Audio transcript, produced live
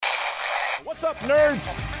What's up, nerds?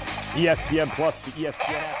 ESPN Plus, the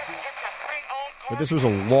ESPN app. But this was a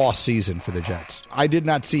lost season for the Jets. I did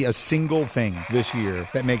not see a single thing this year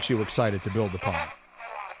that makes you excited to build upon.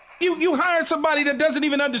 You hired somebody that doesn't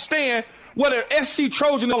even understand what an SC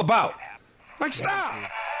Trojan is all about. Like, stop.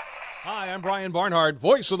 Hi, I'm Brian Barnhart,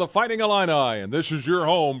 voice of the Fighting Illini, and this is your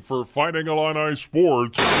home for Fighting Illini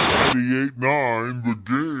Sports 98.9 The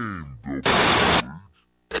Game.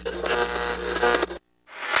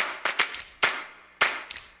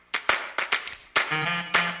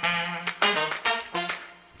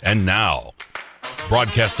 And now,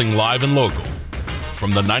 broadcasting live and local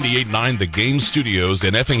from the 98.9 The Game studios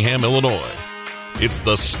in Effingham, Illinois, it's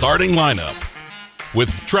the starting lineup with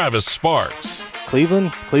Travis Sparks.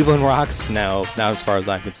 Cleveland rocks. Now as far as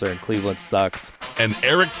I'm concerned, Cleveland sucks. And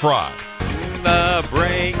Eric Fry. The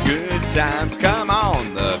bring good times, come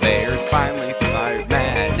on, the Bears finally fired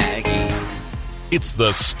Matt Nagy. It's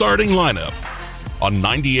the starting lineup on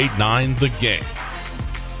 98.9 The Game.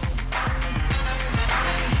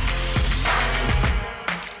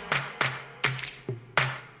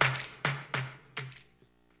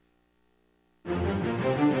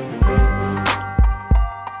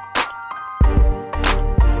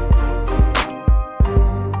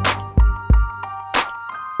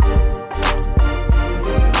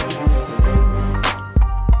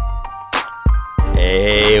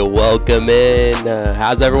 Welcome in.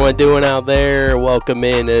 How's everyone doing out there? Welcome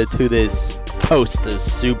in to this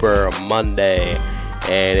post-Super Monday.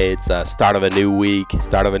 And it's start of a new week,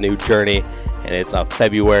 start of a new journey. And it's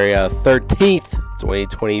February 13th,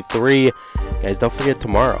 2023. Guys, don't forget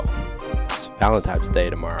tomorrow. It's Valentine's Day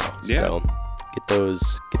tomorrow. Yeah. So get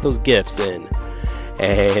those gifts in.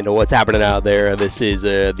 And what's happening out there? This is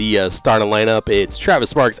the starting lineup. It's Travis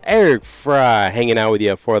Sparks, Eric Fry, hanging out with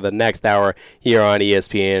you for the next hour here on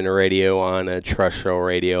ESPN Radio, on Terrestrial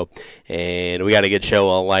Radio. And we got a good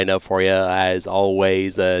show lined up for you, as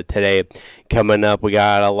always, today. Coming up, we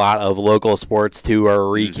got a lot of local sports to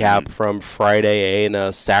recap from Friday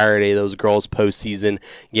and Saturday. Those girls' postseason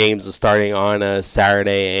games are starting on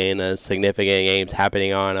Saturday, and significant games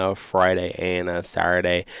happening on Friday and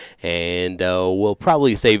Saturday. And we'll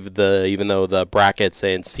probably save even though the brackets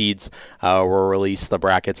and seeds were released, the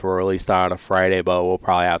brackets were released on a Friday, but we'll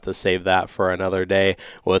probably have to save that for another day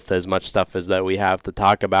with as much stuff as that we have to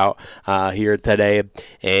talk about here today.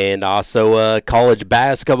 And also college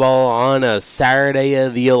basketball on Saturday,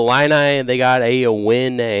 the Illini, they got a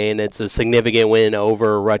win, and it's a significant win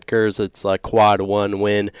over Rutgers. It's a quad one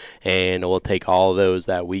win, and we'll take all of those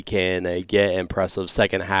that we can get. Impressive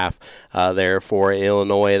second half there for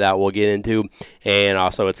Illinois that we'll get into. And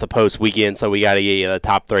also it's the post weekend, so we got to get you the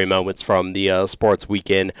top three moments from the sports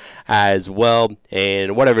weekend as well.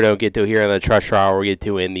 And whatever we don't get to here in the Trust Hour, we'll get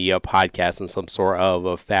to in the podcast in some sort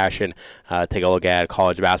of fashion. Take a look at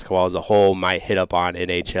college basketball as a whole, might hit up on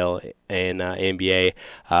NHL and NBA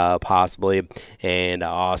possibly. And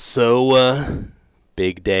also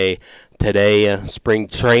big day today, spring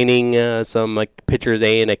training. Some pitchers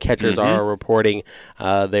and catchers are reporting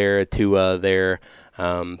there to their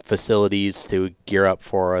facilities to gear up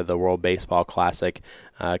for the World Baseball Classic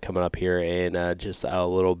coming up here in just a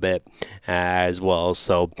little bit as well.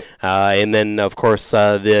 So, and then, of course,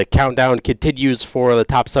 the countdown continues for the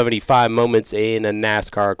top 75 moments in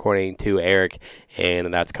NASCAR, according to Eric,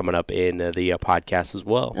 and that's coming up in the podcast as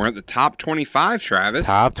well. We're at the top 25, Travis.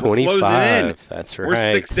 Top 25. We're closing in. That's right.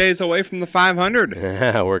 We're 6 days away from the 500.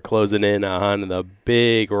 We're closing in on the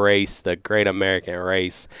big race, the Great American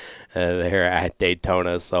Race there at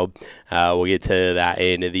Daytona. So we'll get to that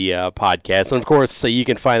in the podcast. And, of course, so you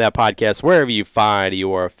can find that podcast wherever you find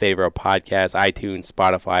your favorite podcast, iTunes,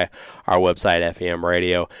 Spotify, our website,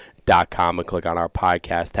 FMRadio.com, and click on our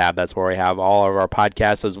podcast tab. That's where we have all of our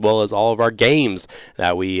podcasts as well as all of our games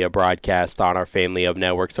that we broadcast on our family of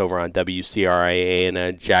networks over on WCRA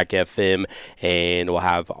and Jack FM, and we'll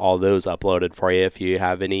have all those uploaded for you if you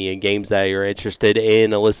have any games that you're interested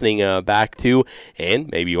in listening back to, and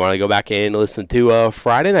maybe you want to go back and listen to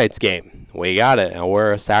Friday night's game. We got it, and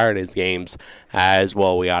we're Saturday's games as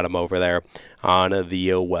well. We got them over there on the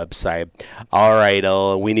website. All right,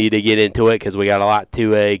 we need to get into it because we got a lot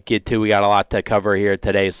to get to. We got a lot to cover here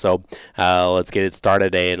today, so let's get it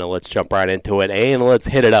started, and let's jump right into it, and let's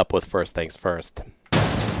hit it up with first things first.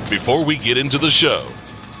 Before we get into the show,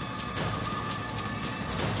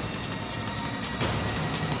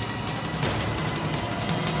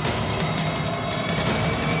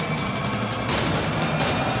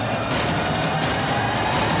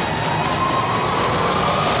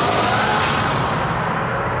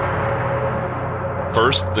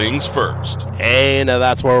 First things first. And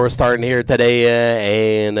that's where we're starting here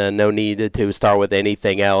today, and no need to start with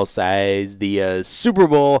anything else as the Super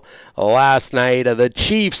Bowl last night. The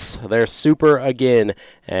Chiefs, they're super again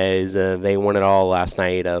as they won it all last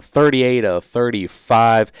night,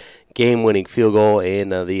 38-35. Game-winning field goal in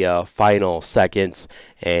the final seconds,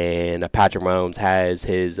 and Patrick Mahomes has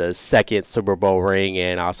his second Super Bowl ring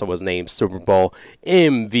and also was named Super Bowl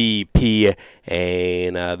MVP,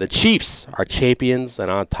 and the Chiefs are champions and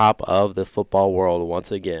on top of the football world once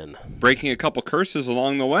again. Breaking a couple curses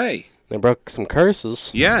along the way. They broke some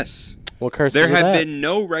curses? Yes. What curses There are have that? been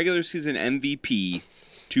no regular season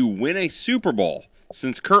MVP to win a Super Bowl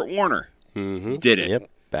since Kurt Warner did it. Yep,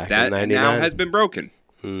 back that in 99. now has been broken.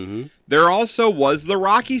 There also was the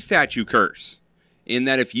Rocky statue curse, in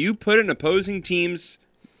that if you put an opposing team's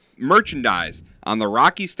merchandise on the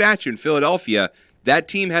Rocky statue in Philadelphia, that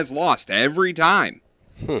team has lost every time.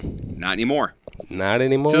 Not anymore. Not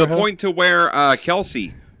anymore. To the point to where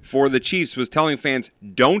Kelsey for the Chiefs was telling fans,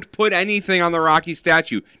 don't put anything on the Rocky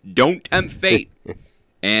statue. Don't tempt fate.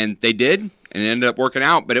 And they did, and it ended up working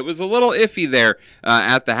out. But it was a little iffy there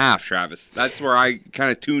at the half, Travis. That's where I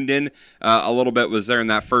kind of tuned in a little bit, was there in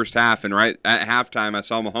that first half. And right at halftime, I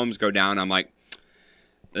saw Mahomes go down. I'm like,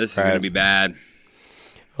 this is going to be bad.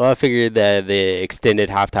 Well, I figured that the extended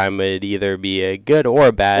halftime would either be good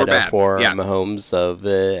or bad, for Mahomes of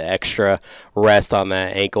extra rest on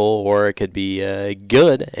that ankle, or it could be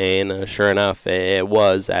good. And sure enough, it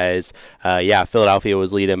was, as Philadelphia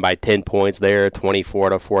was leading by 10 points there,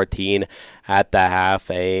 24-14 at the half,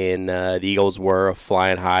 and the Eagles were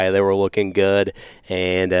flying high. They were looking good,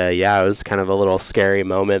 and it was kind of a little scary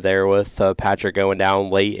moment there with Patrick going down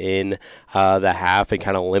late in the half and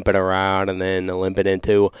kind of limping around and then limping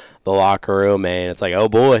into the locker room, and it's like, oh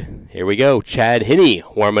boy, here we go, Chad Henne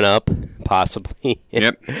warming up, possibly.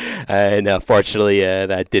 Yep. And fortunately,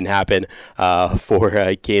 that didn't happen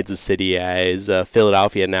for Kansas City, as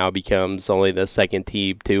Philadelphia now becomes only the second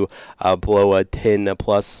team to blow a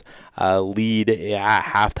 10-plus lead at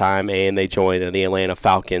halftime, and they joined the Atlanta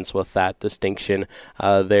Falcons with that distinction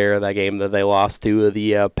there, that game that they lost to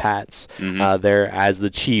the Pats there, as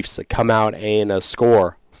the Chiefs come out and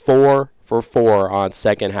score 4 for 4 on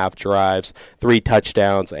second half drives, 3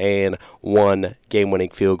 touchdowns, and 1 game-winning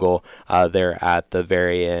field goal there at the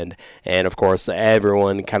very end. And, of course,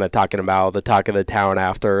 everyone kind of talking about the talk of the town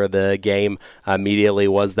after the game immediately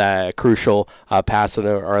was that crucial pass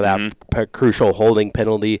or that crucial holding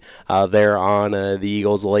penalty there on the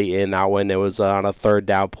Eagles late in that one. It was on a third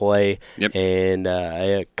down play, and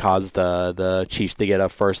it caused the Chiefs to get a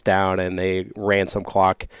first down, and they ran some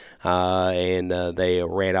clock, and they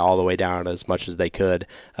ran it all the way down as much as they could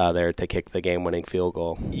there to kick the game-winning field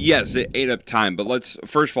goal. Yes, it ate up time, but let's,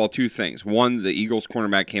 first of all, 2 things. One, the Eagles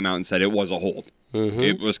cornerback came out and said it was a hold.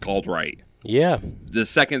 It was called right. Yeah. The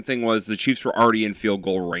second thing was the Chiefs were already in field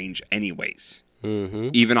goal range anyways,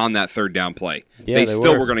 even on that third down play. Yeah, they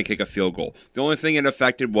still were going to kick a field goal. The only thing it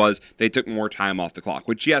affected was they took more time off the clock,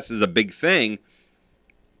 which, yes, is a big thing,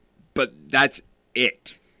 but that's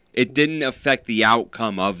it. It didn't affect the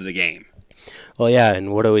outcome of the game. Well, yeah,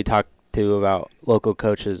 and what do we talk to about local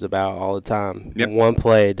coaches about all the time? One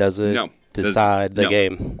play doesn't decide the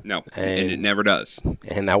game. No, and it never does.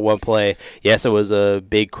 And that one play, yes, it was a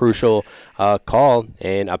big, crucial call,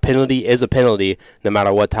 and a penalty is a penalty no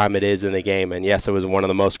matter what time it is in the game. And, yes, it was one of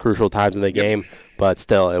the most crucial times in the game, but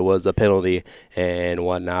still, it was a penalty and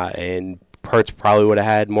whatnot. And Hurts probably would have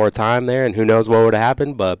had more time there, and who knows what would have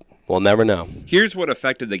happened, but we'll never know. Here's what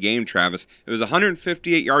affected the game, Travis. It was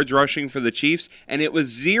 158 yards rushing for the Chiefs, and it was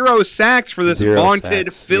 0 sacks for this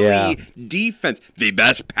vaunted Philly defense. The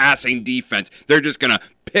best passing defense. They're just going to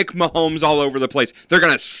pick Mahomes all over the place. They're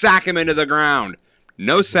going to sack him into the ground.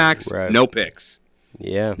 No sacks, no picks.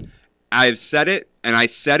 Yeah. I've said it, and I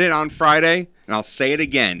said it on Friday, and I'll say it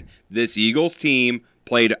again. This Eagles team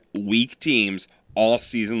played weak teams all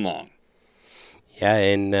season long. Yeah,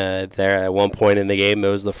 and there at one point in the game, it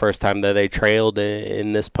was the first time that they trailed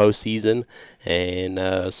in this postseason,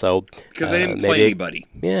 and so because they didn't play anybody.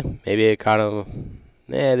 Maybe it kind of.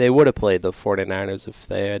 They would have played the 49ers if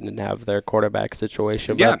they didn't have their quarterback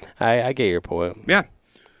situation. But I get your point. Yeah.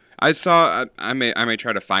 I saw. I may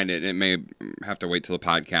try to find it. It may have to wait till the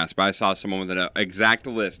podcast. But I saw someone with an exact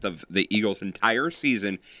list of the Eagles' entire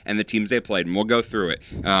season and the teams they played, and we'll go through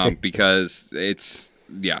it because it's.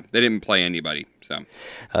 Yeah, they didn't play anybody. So,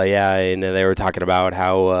 yeah, and they were talking about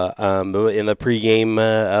how in the pregame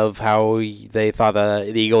of how they thought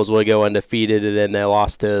the Eagles would go undefeated, and then they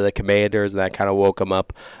lost to the Commanders, and that kind of woke them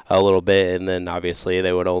up a little bit. And then obviously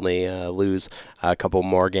they would only lose a couple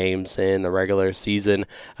more games in the regular season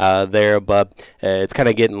there, but it's kind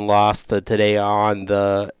of getting lost today on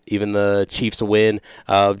even the Chiefs win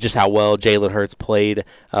of just how well Jalen Hurts played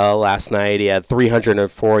last night. He had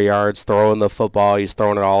 304 yards throwing the football. He's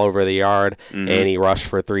throwing it all over the yard, and he rushed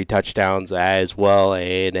for 3 touchdowns as well,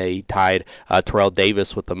 and he tied Terrell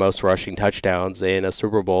Davis with the most rushing touchdowns in a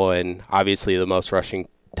Super Bowl, and obviously the most rushing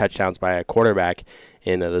touchdowns by a quarterback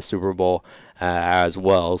in the Super Bowl as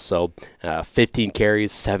well. So 15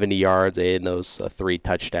 carries, 70 yards, and those 3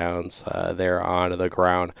 touchdowns there on the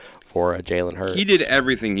ground for Jalen Hurts. He did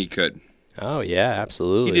everything he could. Oh, yeah,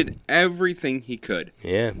 absolutely. He did everything he could.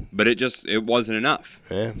 Yeah. But it wasn't enough.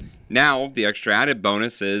 Yeah. Now, the extra added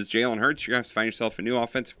bonus is Jalen Hurts, you're going to have to find yourself a new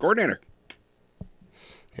offensive coordinator.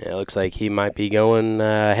 Yeah, it looks like he might be going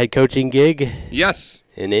head coaching gig. Yes.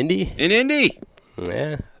 In Indy? In Indy.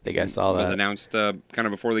 Yeah, I think I saw that. It was announced kind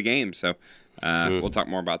of before the game, so we'll talk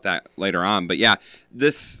more about that later on. But, yeah,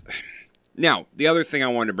 now, the other thing I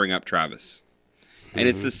wanted to bring up, Travis, and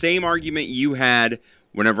it's the same argument you had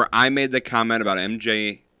whenever I made the comment about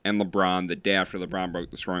MJ and LeBron the day after LeBron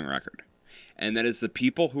broke the scoring record. And that is the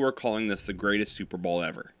people who are calling this the greatest Super Bowl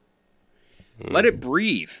ever. Let it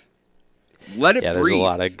breathe. Let it breathe. There's a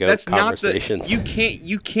lot of good conversations.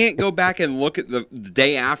 You can't go back and look at the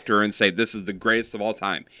day after and say this is the greatest of all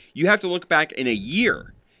time. You have to look back in a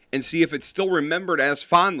year and see if it's still remembered as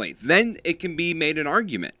fondly. Then it can be made an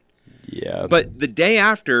argument. Yeah. But the day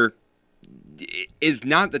after is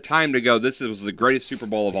not the time to go, this was the greatest Super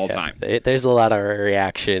Bowl of all time. There's a lot of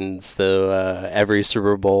reactions to every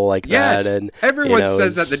Super Bowl like that. And everyone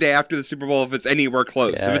says that the day after the Super Bowl if it's anywhere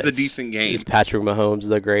close, yeah, if it's a decent game. Is Patrick Mahomes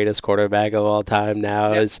the greatest quarterback of all time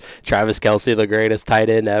now? Is Travis Kelce the greatest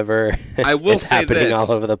tight end ever? I will it's say happening this.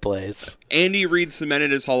 all over the place. Andy Reid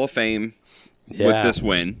cemented his Hall of Fame with this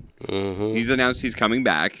win. Mm-hmm. He's announced he's coming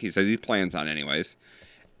back. He says he plans on anyways.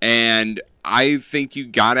 And I think you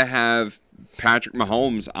got to have Patrick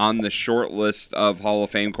Mahomes on the short list of Hall of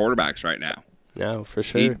Fame quarterbacks right now. No, for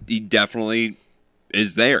sure. He definitely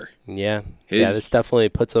is there. Yeah. This definitely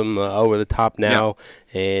puts him over the top now.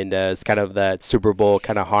 Yeah. And it's kind of that Super Bowl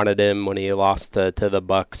kind of haunted him when he lost to the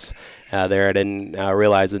Bucs there. I didn't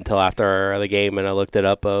realize until after the game, and I looked it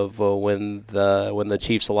up of when the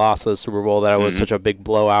Chiefs lost the Super Bowl that it was such a big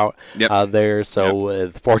blowout there.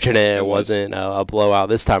 So fortunate it wasn't a blowout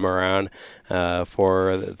this time around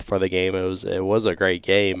for the game. It was a great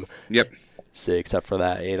game. Yep. Except for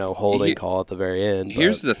that, holding call at the very end.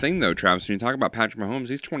 Here's the thing, though, Travis. When you talk about Patrick Mahomes,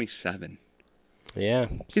 he's 27. Yeah.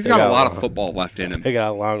 He's got a lot of football left in him. He got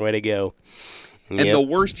a long way to go. And the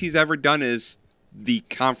worst he's ever done is the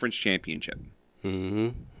conference championship.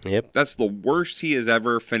 Mm-hmm. Yep. That's the worst he has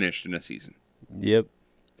ever finished in a season. Yep.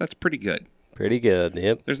 That's pretty good. Pretty good,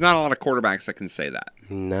 yep. There's not a lot of quarterbacks that can say that.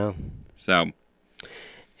 No. So.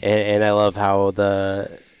 And I love how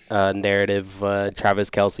the narrative Travis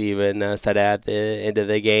Kelce even said at the end of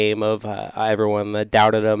the game of everyone that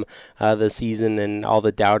doubted him this season and all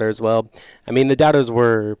the doubters. Well, I mean, the doubters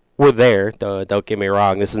were there. Don't get me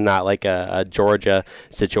wrong. This is not like a Georgia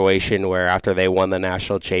situation where after they won the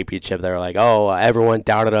national championship, they were like, oh, everyone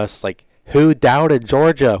doubted us. Like, who doubted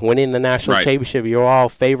Georgia winning the national championship? You were all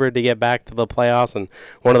favored to get back to the playoffs and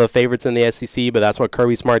one of the favorites in the SEC, but that's what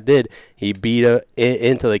Kirby Smart did. He beat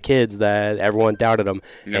into the kids that everyone doubted him.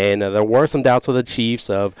 Yep. And there were some doubts with the Chiefs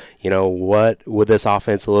of, what would this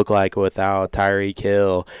offense look like without Tyreek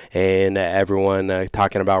Hill and everyone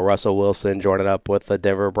talking about Russell Wilson joining up with the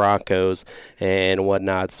Denver Broncos and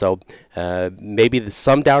whatnot. So maybe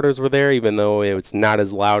some doubters were there, even though it was not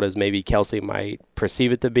as loud as maybe Kelce might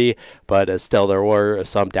perceive it to be. But still, there were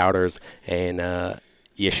some doubters, and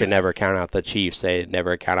you should never count out the Chiefs.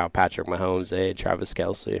 Never count out Patrick Mahomes and Travis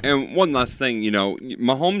Kelce. And one last thing,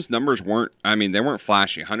 Mahomes' numbers weren't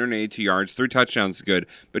flashy. 182 yards, 3 touchdowns is good.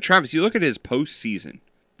 But, Travis, you look at his postseason.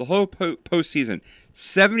 The whole postseason,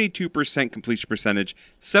 72% completion percentage,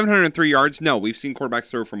 703 yards. No, we've seen quarterbacks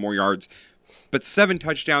throw for more yards. But 7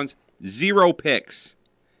 touchdowns, 0 picks.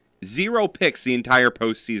 0 picks the entire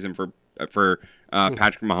postseason for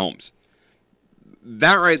Patrick Mahomes.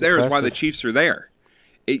 That right there is why the Chiefs are there.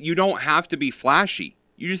 You don't have to be flashy.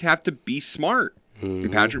 You just have to be smart. Mm-hmm.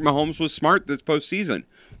 And Patrick Mahomes was smart this postseason.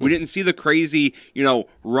 We didn't see the crazy,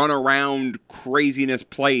 run around craziness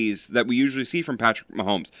plays that we usually see from Patrick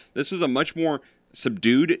Mahomes. This was a much more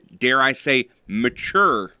subdued, dare I say,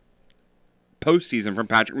 mature postseason from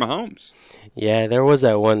Patrick Mahomes. Yeah, there was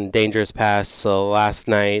that one dangerous pass last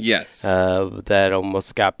night. Yes. That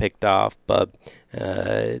almost got picked off, but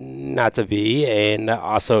not to be. And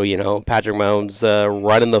also, Patrick Mahomes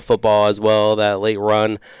running the football as well. That late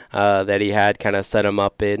run that he had kind of set him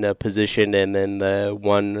up in a position. And then the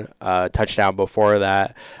one touchdown before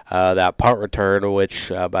that, that punt return,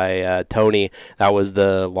 which by Tony, that was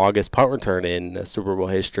the longest punt return in Super Bowl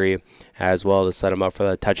history as well, to set him up for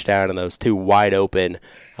the touchdown. And those two wide open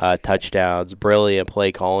touchdowns. Brilliant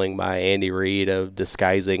play calling by Andy Reid of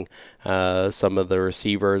disguising some of the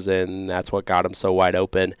receivers, and that's what got him so wide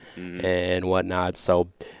open and whatnot. So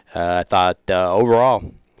I thought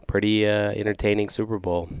overall, pretty entertaining Super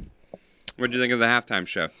Bowl. What did you think of the halftime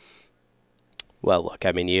show? Well, look,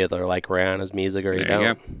 I mean, you either like Rihanna's music or you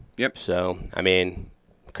don't. Yep. So, I mean,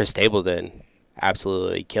 Chris Stapleton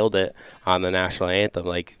absolutely killed it on the national anthem.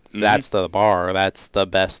 Like, that's the bar. That's the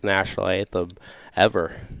best national anthem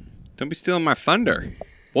ever. Don't be stealing my thunder.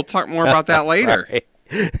 We'll talk more about that later.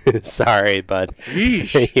 Sorry, but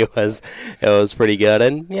it was pretty good.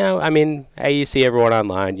 And I mean, you see everyone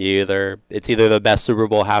online. It's either the best Super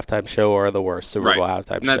Bowl halftime show or the worst Super Bowl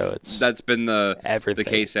halftime show. That's been the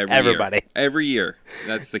case every year.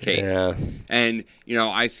 That's the case. Yeah. And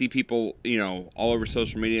I see people all over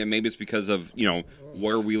social media. And maybe it's because of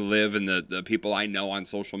where we live and the people I know on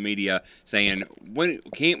social media saying, when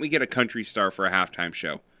can't we get a country star for a halftime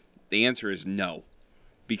show? The answer is no,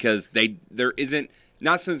 because there isn't.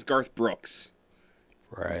 Not since Garth Brooks.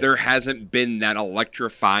 Right. There hasn't been that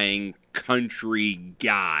electrifying country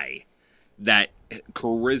guy that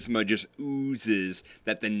charisma just oozes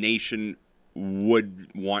that the nation would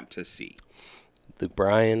want to see. Luke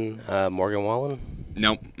Bryan, Morgan Wallen?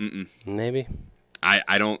 Nope. Maybe.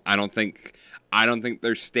 I don't think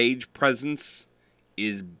their stage presence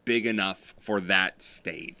is big enough for that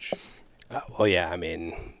stage. Well, yeah, I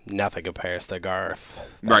mean, nothing compares to Garth.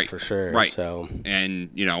 That's for sure. Right. So, and,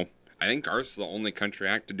 I think Garth's the only country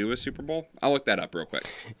act to do a Super Bowl. I'll look that up real quick.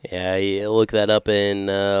 Yeah, you look that up, and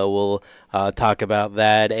we'll talk about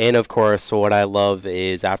that. And, of course, what I love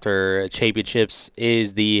is after championships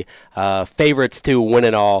is the favorites to win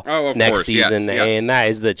it all next season, yes. And that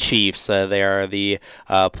is the Chiefs. They are the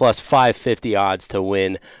plus 550 odds to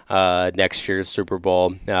win next year's Super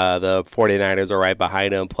Bowl. The 49ers are right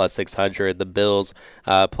behind them, plus 600. The Bills,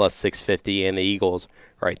 plus 650, and the Eagles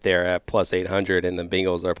right there at plus 800, and the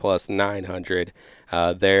Bengals are plus 900.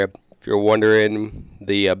 There, if you're wondering,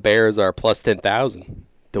 the Bears are plus 10,000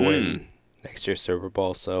 to win next year's Super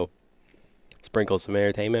Bowl. So, sprinkle some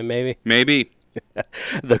entertainment, maybe. Maybe.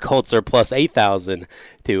 The Colts are plus 8,000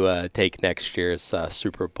 to take next year's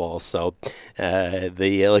Super Bowl. So,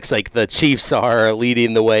 it looks like the Chiefs are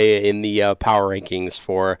leading the way in the power rankings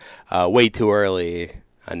for way too early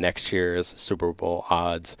next year's Super Bowl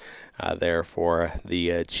odds. There for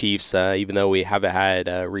the Chiefs, even though we haven't had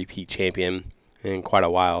a repeat champion in quite a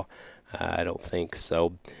while. I don't think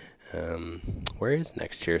so. Where is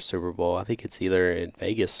next year's Super Bowl? I think it's either in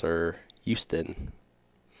Vegas or Houston.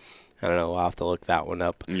 I don't know. I'll have to look that one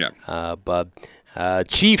up. Yeah. But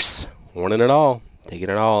Chiefs winning it all, taking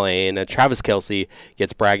it all. And Travis Kelce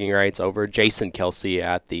gets bragging rights over Jason Kelce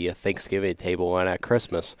at the Thanksgiving table and at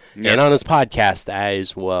Christmas. Yeah. And on his podcast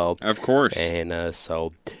as well. Of course. And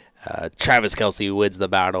so Travis Kelce wins the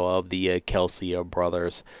battle of the Kelce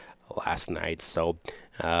brothers last night. So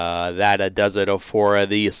that does it for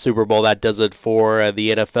the Super Bowl. That does it for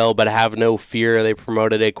the NFL. But have no fear, they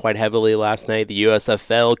promoted it quite heavily last night. The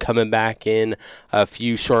USFL coming back in a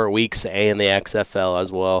few short weeks, and the XFL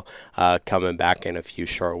as well coming back in a few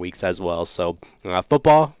short weeks as well. So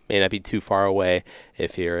football may not be too far away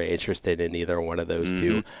if you're interested in either one of those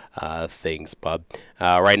two things. But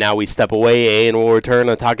right now we step away, and we'll return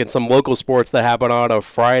to talking some local sports that happen on a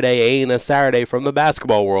Friday and a Saturday from the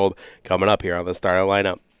basketball world coming up here on the starting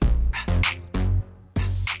lineup.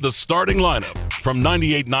 The starting lineup from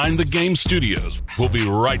 98.9 The Game Studios. We'll be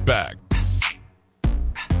right back.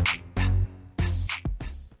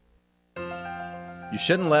 You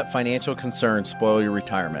shouldn't let financial concerns spoil your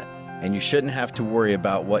retirement, and you shouldn't have to worry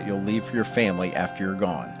about what you'll leave for your family after you're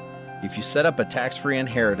gone. If you set up a tax-free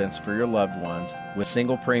inheritance for your loved ones with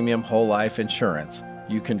single premium whole life insurance,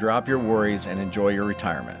 you can drop your worries and enjoy your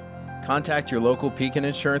retirement. Contact your local Pekin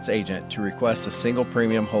Insurance agent to request a single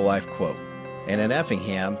premium whole life quote. And in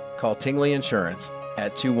Effingham, call Tingley Insurance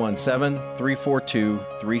at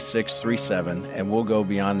 217-342-3637, and we'll go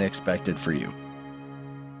beyond the expected for you.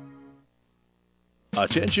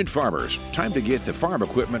 Attention farmers, time to get the farm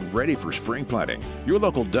equipment ready for spring planting. Your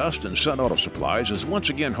local Dust and Sun Auto Supplies is once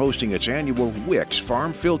again hosting its annual Wix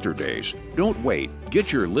Farm Filter Days. Don't wait.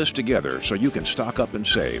 Get your list together so you can stock up and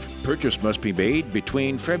save. Purchase must be made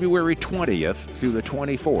between February 20th through the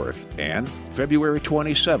 24th and February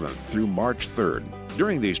 27th through March 3rd.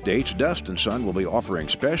 During these dates, Dust and Sun will be offering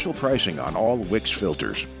special pricing on all Wix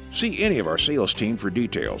filters. See any of our sales team for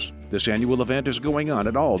details. This annual event is going on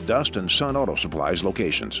at all Dust and Sun Auto Supplies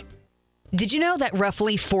locations. Did you know that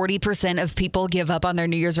roughly 40% of people give up on their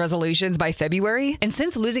New Year's resolutions by February? And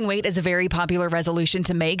since losing weight is a very popular resolution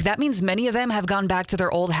to make, that means many of them have gone back to their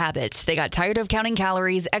old habits. They got tired of counting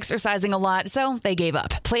calories, exercising a lot, so they gave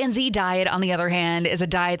up. Plan Z Diet, on the other hand, is a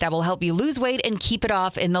diet that will help you lose weight and keep it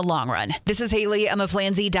off in the long run. This is Haley. I'm a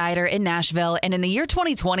Plan Z dieter in Nashville, and in the year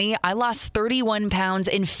 2020, I lost 31 pounds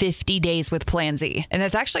in 50 days with Plan Z. And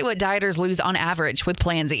that's actually what dieters lose on average with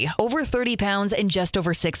Plan Z. Over 30 pounds in just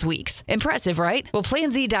over 6 weeks. Impressive, right? Well,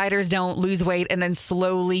 Plan Z dieters don't lose weight and then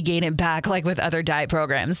slowly gain it back like with other diet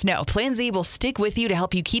programs. No, Plan Z will stick with you to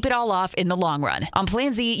help you keep it all off in the long run. On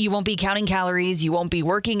Plan Z, you won't be counting calories, you won't be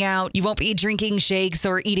working out, you won't be drinking shakes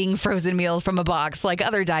or eating frozen meals from a box like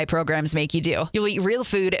other diet programs make you do. You'll eat real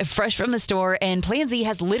food, fresh from the store, and Plan Z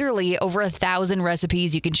has literally over 1,000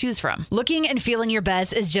 recipes you can choose from. Looking and feeling your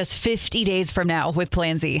best is just 50 days from now with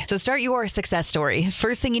Plan Z. So start your success story.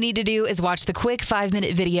 First thing you need to do is watch the quick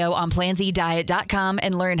 5-minute video on PlanZDiet.com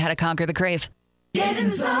and learn how to conquer the crave. Get in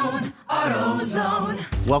zone,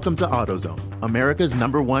 AutoZone. Welcome to AutoZone, America's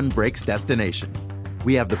 #1 brakes destination.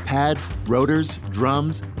 We have the pads, rotors,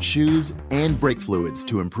 drums, shoes, and brake fluids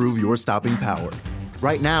to improve your stopping power.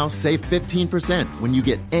 Right now, save 15% when you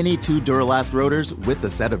get any 2 Duralast rotors with a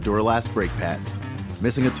set of Duralast brake pads.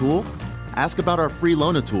 Missing a tool? Ask about our free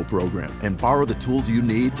Loan-A-Tool program and borrow the tools you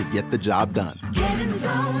need to get the job done. Get in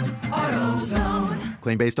zone, AutoZone.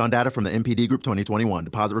 Claim based on data from the MPD Group 2021.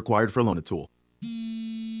 Deposit required for Loan-A-Tool.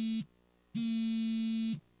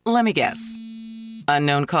 Let me guess.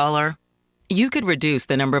 Unknown caller? You could reduce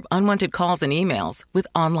the number of unwanted calls and emails with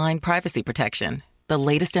online privacy protection. The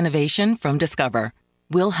latest innovation from Discover.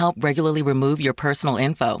 We'll help regularly remove your personal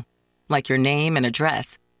info, like your name and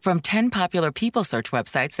address, from 10 popular people search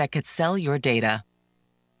websites that could sell your data.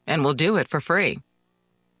 And we'll do it for free.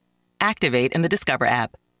 Activate in the Discover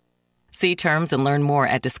app. See terms and learn more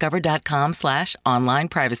at discover.com/online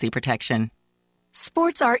privacy protection.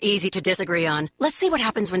 Sports are easy to disagree on. Let's see what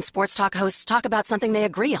happens when sports talk hosts talk about something they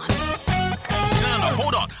agree on. No,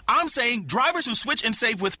 hold on. I'm saying drivers who switch and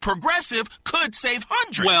save with Progressive could save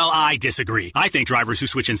hundreds. Well, I disagree. I think drivers who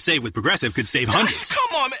switch and save with Progressive could save hundreds.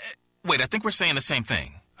 Come on, man. Wait, I think we're saying the same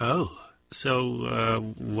thing. Oh, so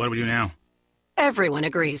what do we do now? Everyone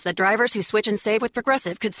agrees that drivers who switch and save with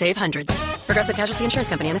Progressive could save hundreds. Progressive Casualty Insurance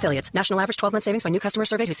Company and Affiliates. National average 12-month savings by new customer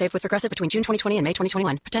surveyed who saved with Progressive between June 2020 and May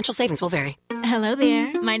 2021. Potential savings will vary. Hello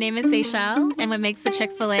there. My name is Seychelle, and what makes the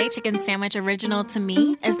Chick-fil-A chicken sandwich original to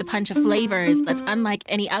me is the punch of flavors that's unlike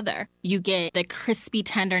any other. You get the crispy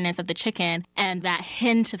tenderness of the chicken and that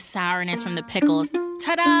hint of sourness from the pickles.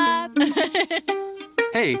 Ta-da!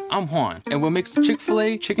 Hey, I'm Juan, and what makes the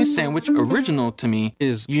Chick-fil-A chicken sandwich original to me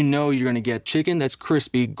is you know you're going to get chicken that's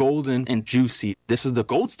crispy, golden, and juicy. This is the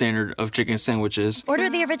gold standard of chicken sandwiches. Order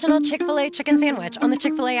the original Chick-fil-A chicken sandwich on the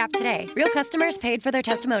Chick-fil-A app today. Real customers paid for their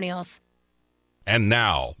testimonials. And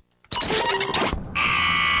now,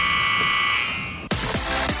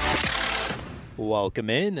 welcome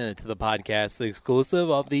in to the podcast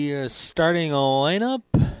exclusive of the starting lineup.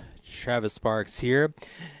 Travis Sparks here.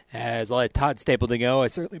 As I let Todd Stapleton go, I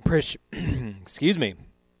certainly appreciate... Excuse me.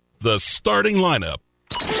 The starting lineup.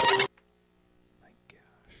 Oh my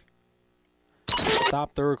gosh.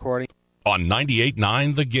 Stop the recording. On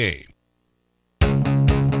 98.9 The Game.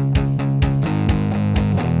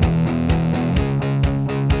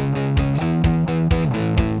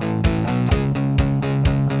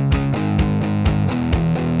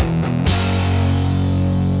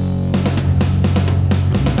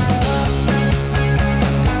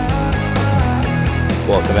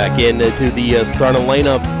 Welcome back into the starting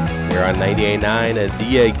lineup here on 98.9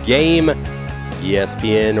 The Game,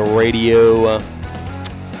 ESPN Radio.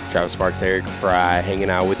 Travis Sparks, Eric Fry hanging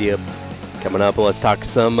out with you. Coming up, let's talk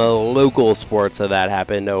some local sports that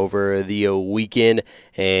happened over the weekend.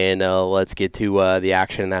 And let's get to the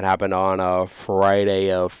action that happened on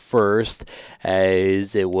Friday first,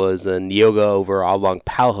 as it was Neoga over Oblong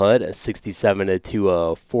Powhut,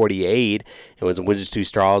 67-48. It was Winchester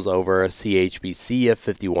Straws over CHBC at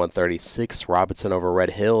 51-36. Robinson over Red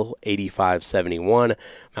Hill, 85-71.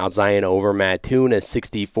 Mount Zion over Mattoon at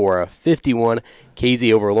 64-51.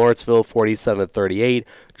 Casey over Lawrenceville, 47-38.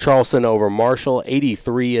 Charleston over Marshall,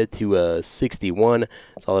 83-61.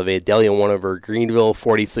 Saw the Vandalia won over Greenville,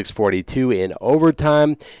 46-42 in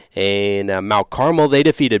overtime. And Mount Carmel, they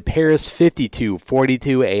defeated Paris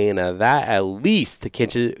 52-42, and that at least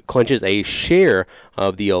clinches a share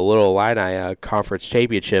of the Little Illini Conference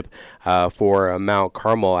Championship for Mount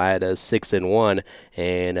Carmel at 6-1.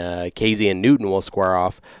 And Casey and Newton will square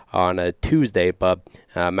off on a Tuesday, but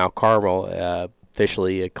Mount Carmel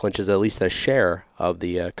officially clinches at least a share of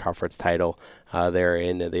the conference title there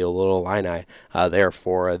in the Little Illini there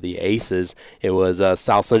for the Aces. It was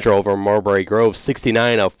South Central over Marbury Grove,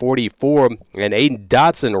 69-44, and Aiden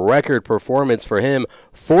Dotson, record performance for him,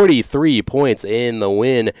 43 points in the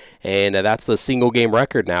win, and that's the single game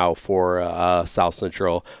record now for South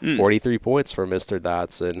Central. 43 points for Mr.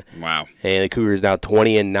 Dotson. Wow. And the Cougars now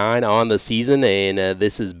 20-9 on the season, and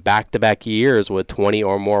this is back-to-back years with 20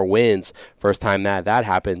 or more wins. First time that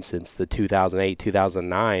happened since the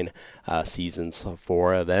 2008-2009 seasons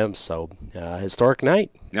for them. So historic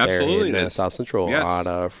night. Absolutely, there in South Central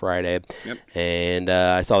on Friday. Yep. And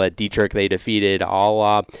I saw that Dietrich, they defeated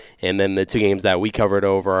Alla, and then the two games that we covered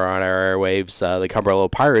over on our airwaves, the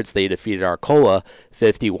Cumberland Pirates, they defeated Arcola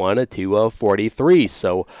 51-43.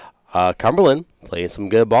 So Cumberland playing some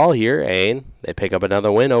good ball here, and they pick up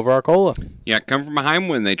another win over Arcola. Yeah, come from behind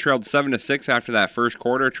win. They trailed 7-6 after that first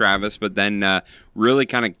quarter, Travis, but then really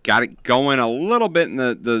kind of got it going a little bit in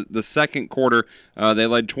the second quarter. They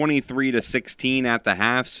led 23-16 at the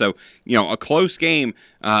half, so a close game.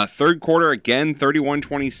 Third quarter again,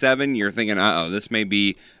 31-27. You're thinking, this may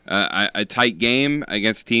be a tight game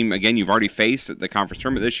against a team again you've already faced at the conference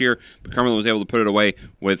tournament this year. But Cumberland was able to put it away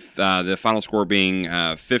with the final score being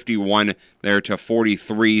 51 there to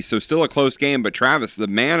 43. So still a close game, but Travis, the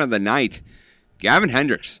man of the night, Gavin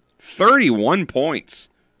Hendricks, 31 points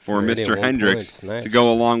for Mr. Hendricks nice. To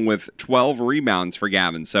go along with 12 rebounds for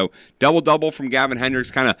Gavin. So double-double from Gavin Hendricks,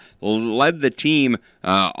 kind of led the team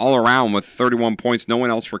all around with 31 points. No one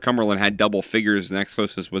else for Cumberland had double figures. The next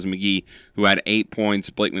closest was McGee, who had 8 points.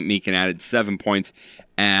 Blake McMeekin added 7 points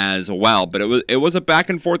as well. But it was a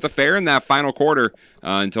back-and-forth affair in that final quarter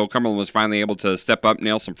until Cumberland was finally able to step up,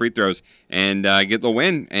 nail some free throws, and get the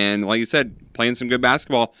win. And like you said, playing some good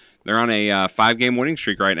basketball. They're on a 5-game winning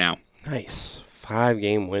streak right now. Nice.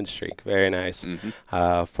 5-game win streak. Very nice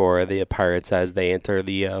for the Pirates as they enter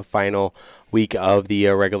the final week of the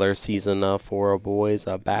regular season for boys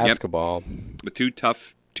basketball. Yep. But two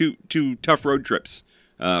tough road trips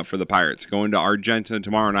for the Pirates. Going to Argentina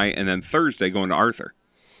tomorrow night, and then Thursday going to Arthur.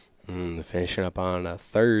 Finishing up on a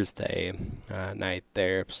Thursday night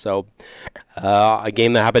there. So a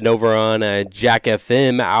game that happened over on Jack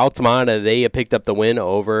FM. Altamont, they picked up the win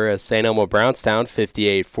over St. Elmo Brownstown,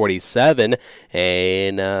 58-47.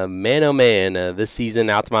 And man, oh man, this season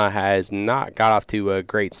Altamont has not got off to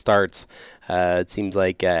great starts. It seems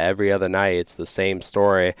like every other night it's the same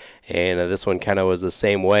story, and this one kind of was the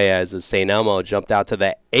same way as St. Elmo jumped out to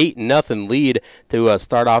the 8-0 lead to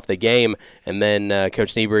start off the game, and then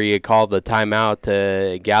Coach Niebuhr called the timeout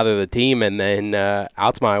to gather the team, and then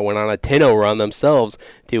Altamont went on a 10-0 run themselves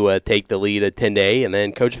to take the lead at 10-8, and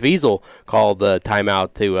then Coach Wiesel called the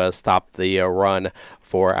timeout to stop the run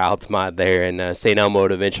for Altamont there, and St. Elmo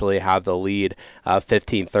would eventually have the lead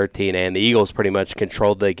 15-13, and the Eagles pretty much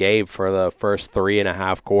controlled the game for the first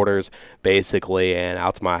 3.5 quarters, basically, and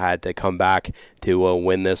Altamont had to come back to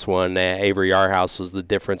win this one. Avery Yarhouse was the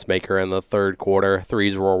difference maker in the third quarter.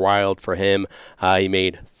 Threes were wild for him. He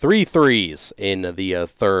made 3 threes in the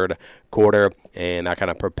third quarter, and that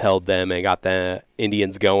kind of propelled them and got the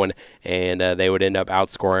Indians going, and they would end up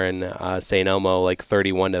outscoring St. Elmo like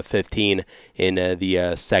 31-15 in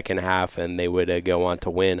the second half, and they would go on to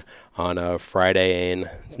win on Friday. And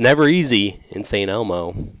it's never easy in St.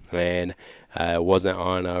 Elmo, and it wasn't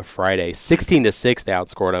on Friday. 16-6, they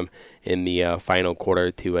outscored them in the final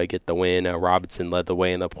quarter to get the win. Robinson led the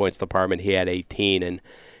way in the points department. He had 18, and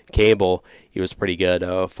Campbell, he was pretty good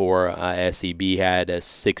for SEB. He had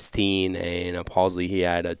 16, and Paulsley, he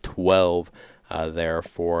had 12 there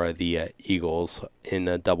for the Eagles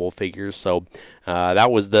in double figures. So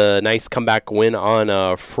that was the nice comeback win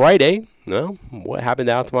on Friday. Well, what happened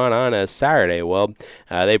to Altamont on a Saturday? Well,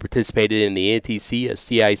 they participated in the NTC, a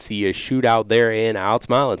CIC shootout there in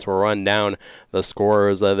Altamont. Let's run down the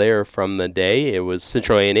scores there from the day. It was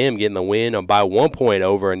Central A&M getting the win by 1 point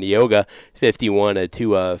over Neoga,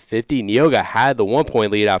 51-50. Neoga had the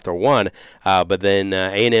 1-point lead after one, but then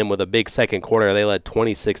A&M with a big second quarter, they led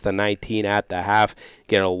 26-19 at the half.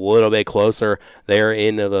 Get a little bit closer there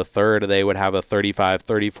into the third. They would have a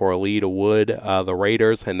 35-34 lead, would the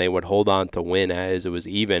Raiders, and they would hold on to win as it was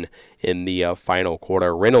even in the final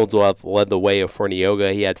quarter. Reynolds led the way for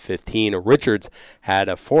Neoga. He had 15. Richards had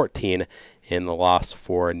a 14 in the loss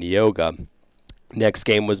for Neoga. Next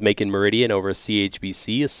game was Macon Meridian over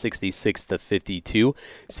CHBC, 66-52.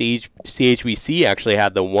 CHBC actually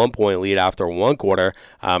had the 1-point lead after one quarter.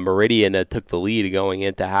 Meridian took the lead going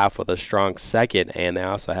into half with a strong second, and they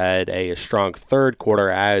also had a strong third quarter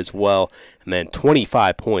as well. And then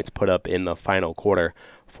 25 points put up in the final quarter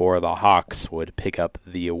for the Hawks would pick up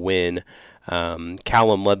the win.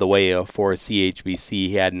 Callum led the way for CHBC.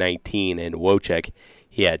 He had 19, and Wojciech,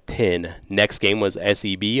 he had 10. Next game was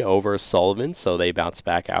SEB over Sullivan, so they bounced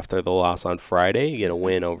back after the loss on Friday. Get a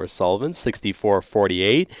win over Sullivan,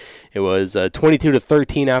 64-48. It was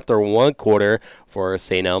 22-13 after one quarter for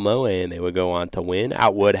St. Elmo, and they would go on to win.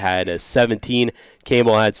 Outwood had 17.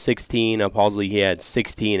 Cable had 16. Paulsley, he had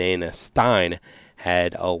 16, and Stein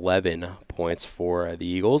had 11 points for the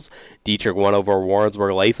Eagles. Dietrich won over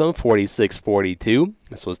Warrensburg-Latham, 46-42.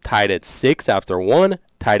 This was tied at 6 after one,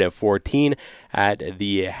 tied at 14 at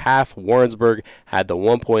the half. Warrensburg had the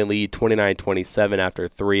 1-point lead, 29-27 after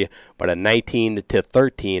 3, but a 19-13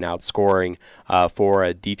 outscoring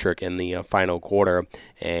for Dietrich in the final quarter,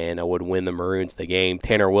 and would win the Maroons the game.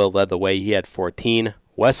 Tanner Will led the way. He had 14.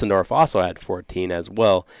 Westendorf also had 14 as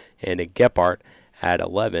well, and Gephardt at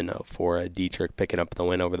 11 for Dietrich, picking up the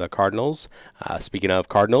win over the Cardinals. Speaking of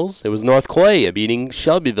Cardinals, it was North Clay beating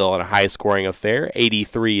Shelbyville in a high-scoring affair,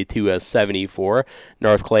 83-74.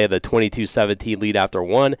 North Clay had the 22-17 lead after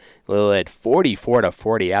one. They led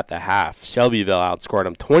 44-40 at the half. Shelbyville outscored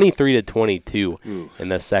them 23-22 in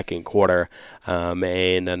the second quarter.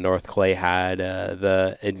 And North Clay had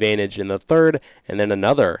the advantage in the third, and then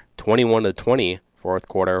another 21-20 fourth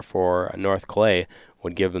quarter for North Clay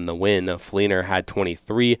would give them the win. Fleener had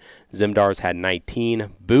 23. Zimdars had 19.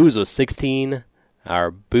 Booz with 16.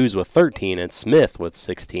 Booz with 13. And Smith with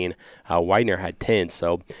 16. Widener had 10.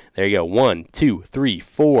 So there you go. 1, 2, 3,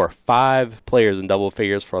 4, 5 players in double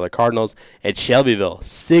figures for the Cardinals. At Shelbyville,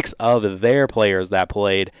 6 of their players that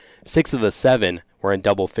played, 6 of the 7 were in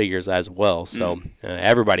double figures as well. So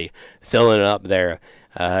everybody filling it up there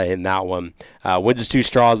in that one. Windsor Two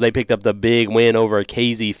Straws, they picked up the big win over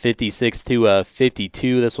KZ,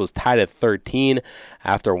 56-52. This was tied at 13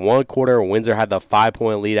 after one quarter. Windsor had the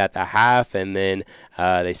 5-point lead at the half, and then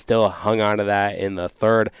they still hung on to that in the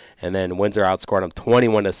third, and then Windsor outscored them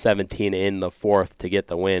 21-17 in the fourth to get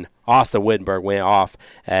the win. Austin Wittenberg went off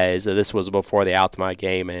as this was before the Altamont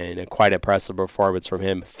game, and a quite impressive performance from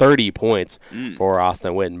him. 30 points for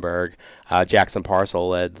Austin Wittenberg. Jackson Parcel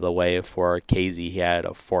led the way for KZ. He had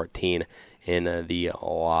a 14 in the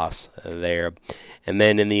loss there. And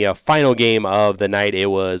then in the final game of the night, it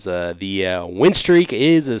was the win streak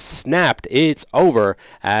is snapped. It's over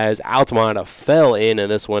as Altamont fell in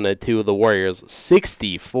this one to the Warriors,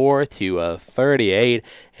 64-38.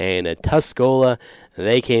 And Tuscola,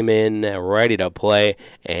 they came in ready to play,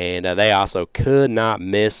 and they also could not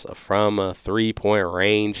miss from a three-point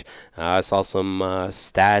range. I saw some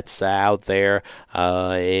stats out there,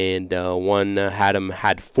 and one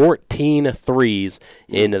had 14 threes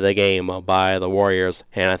into the game by the Warriors,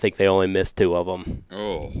 and I think they only missed 2 of them.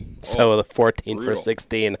 So the 14 brutal. For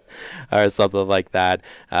 16 or something like that.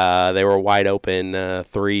 They were wide open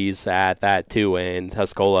threes at that too, and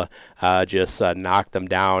Tuscola just knocked them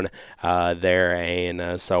down there,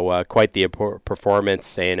 and so quite the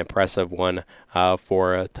performance and impressive one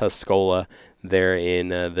for Tuscola there in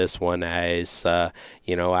this one, as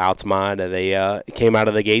Altamont, they came out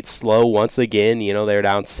of the gate slow once again. They were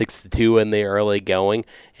down 6-2 in the early going,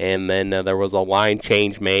 and then there was a line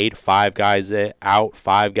change made, 5 guys out,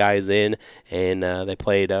 5 guys in, and they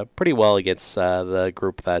played pretty well against the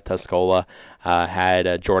group that Tuscola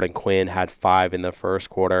had. Jordan Quinn had 5 in the first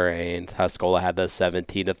quarter, and Tuscola had the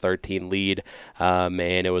 17-13 lead,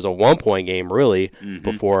 and it was a 1-point game really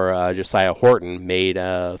before Josiah Horton made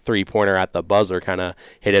a 3-pointer at the buzzer, kind of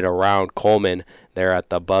hit it around Coleman there at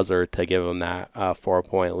the buzzer to give them that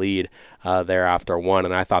 4-point lead there after one,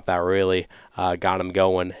 and I thought that really got them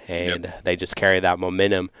going, and they just carried that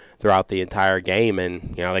momentum throughout the entire game,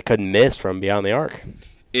 and they couldn't miss from beyond the arc.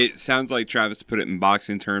 It sounds like, Travis, to put it in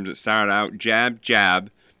boxing terms, it started out jab, jab,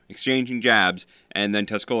 exchanging jabs, and then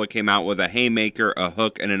Tuscola came out with a haymaker, a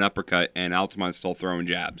hook, and an uppercut, and Altamont's still throwing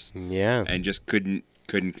jabs. Yeah. And just couldn't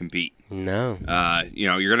couldn't compete. No.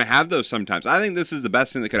 You're going to have those sometimes. I think this is the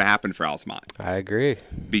best thing that could have happened for Altamont. I agree.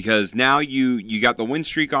 Because now you got the win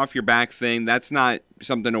streak off your back thing. That's not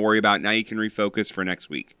something to worry about. Now you can refocus for next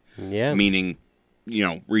week. Yeah. Meaning,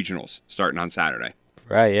 regionals starting on Saturday.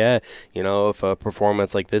 Right, yeah. If a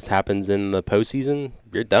performance like this happens in the postseason,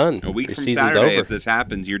 you're done. A week Your from season's Saturday, over. if this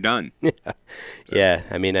happens, you're done. Yeah,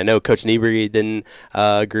 I know Coach Niebuhr didn't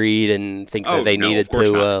agree and think that they needed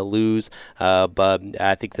to lose, but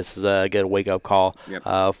I think this is a good wake-up call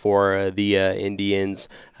for the Indians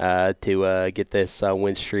to get this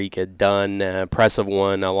win streak done. Impressive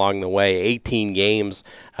one along the way. 18 games.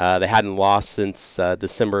 They hadn't lost since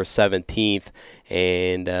December 17th,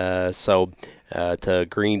 and so to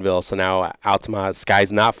Greenville. So now Altamont,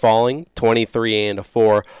 sky's not falling,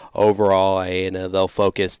 23-4 overall, and they'll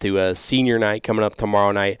focus to senior night coming up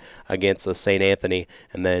tomorrow night against St. Anthony,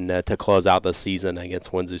 and then to close out the season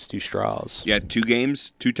against Windsor Stu Straws. Yeah, 2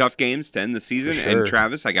 tough games to end the season. For sure. And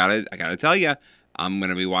Travis, I gotta tell you, I'm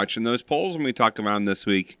gonna be watching those polls when we talk about them this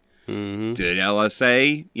week. Mm-hmm. Did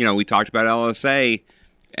LSA? We talked about LSA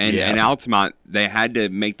and Altamont. They had to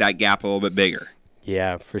make that gap a little bit bigger.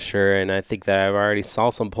 Yeah, for sure, and I think that I've already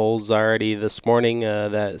saw some polls already this morning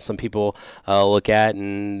that some people look at,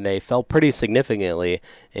 and they fell pretty significantly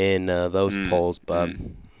in those polls. But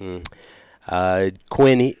Jordan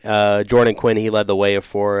Quinn, he led the way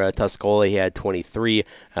for Tuscola. He had 23.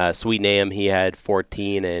 Sweetnam, he had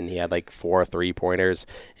 14, and he had like 4 3-pointers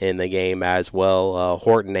in the game as well.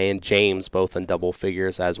 Horton and James both in double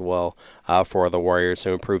figures as well for the Warriors,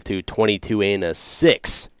 who improved to 22 and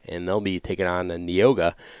 6. And they'll be taking on the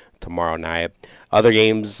Neoga tomorrow night. Other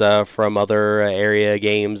games from other area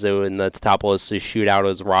games in the top list, the shootout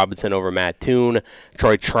was Robinson over Mattoon.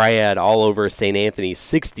 Troy Triad all over St. Anthony,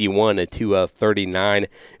 61-39. It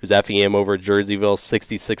was Effingham over Jerseyville,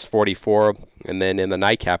 66-44. And then in the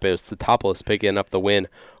nightcap, it was Teutopolis picking up the win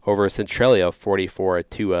over Centralia,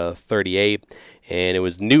 44-38. And it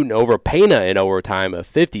was Newton over Pana in overtime,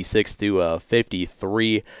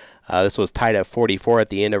 56-53. This was tied at 44 at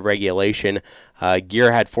the end of regulation.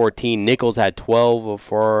 Gear had 14. Nichols had 12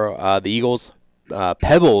 for the Eagles.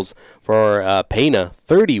 Pebbles for Pana,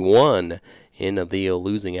 31 in the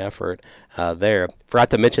losing effort there.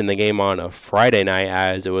 Forgot to mention the game on a Friday night,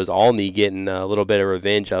 as it was Olney getting a little bit of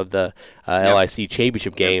revenge of the LIC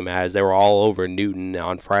championship game, as they were all over Newton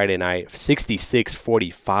on Friday night,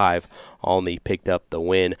 66-45. Olney picked up the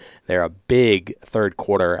win. They're a big third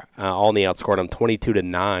quarter. Olney outscored them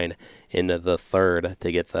 22-9 in the third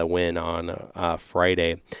to get the win on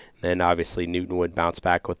Friday. Then obviously Newton would bounce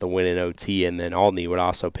back with the win in OT, and then Olney would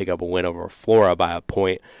also pick up a win over Flora by a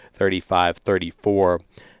point, 35-34.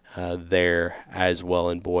 There as well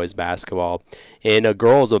in boys basketball. In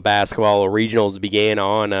girls of basketball, regionals began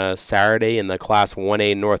on Saturday in the Class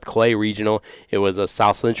 1A North Clay Regional. It was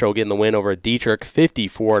South Central getting the win over Dietrich,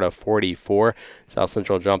 54-44. South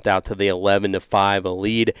Central jumped out to the 11-5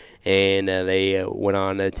 lead, and they went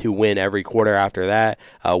on to win every quarter after that.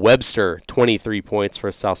 Webster, 23 points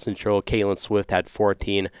for South Central. Caitlin Swift had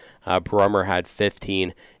 14. Brummer had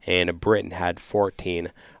 15, and Britton had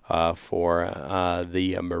 14. For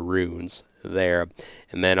the Maroons there.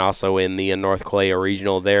 And then also in the North Clay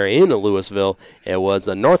Regional there in Louisville, it was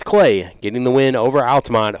North Clay getting the win over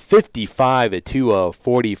Altamont,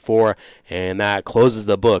 55-44, and that closes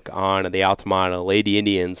the book on the Altamont Lady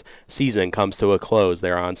Indians. Season comes to a close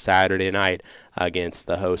there on Saturday night against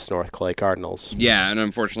the host North Clay Cardinals. Yeah, and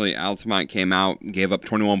unfortunately, Altamont came out, gave up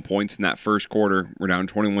 21 points in that first quarter. We're down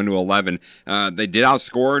 21-11. They did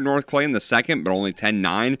outscore North Clay in the second, but only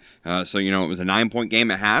 10-9. So, it was a 9-point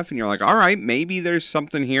game at half, and you're like, all right, maybe there's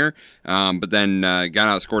something here. But then got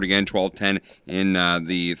outscored again, 12-10 in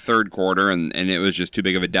the third quarter, and it was just too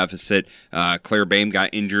big of a deficit. Claire Bame got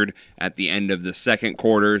injured at the end of the second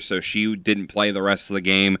quarter, so she didn't play the rest of the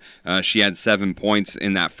game. She had 7 points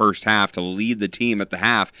in that first half to lead the team at the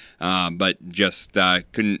half, but just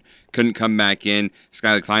couldn't come back in.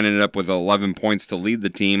 Skylar Klein ended up with 11 points to lead the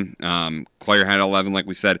team. Claire had 11, like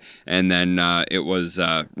we said, and then it was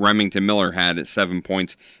Remington Miller had 7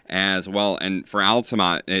 points as well. And for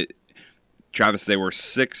Altamont, Travis, they were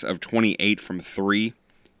 6 of 28 from 3,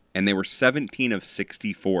 and they were 17 of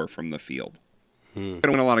 64 from the field. You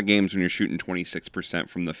don't win a lot of games when you're shooting 26%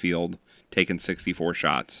 from the field, taking 64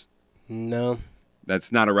 shots. No.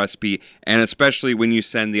 That's not a recipe, and especially when you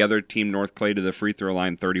send the other team, North Clay, to the free throw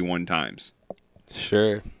line 31 times.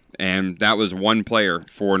 Sure. And that was one player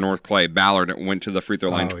for North Clay, Ballard, that went to the free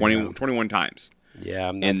throw line 21 times. Yeah,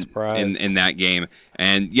 I'm not surprised. In that game.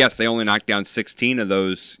 And, yes, they only knocked down 16 of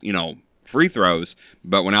those, free throws,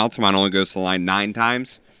 but when Altamont only goes to the line 9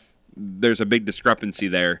 times, there's a big discrepancy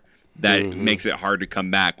there that makes it hard to come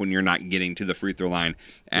back when you're not getting to the free throw line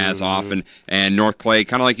as often. And North Clay,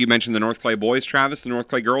 kind of like you mentioned, the North Clay boys, Travis, the North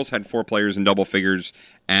Clay girls had 4 players in double figures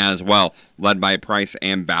as well, led by Price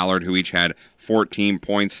and Ballard, who each had 14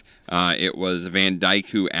 points. It was Van Dyke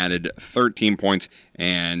who added 13 points,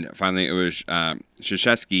 and finally it was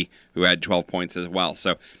Krzyzewski who had 12 points as well.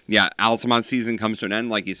 So, yeah, Altamont's season comes to an end,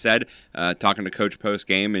 like you said, talking to Coach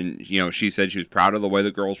post-game, and, she said she was proud of the way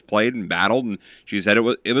the girls played and battled, and she said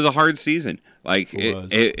it was a hard season. Like,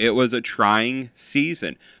 it was a trying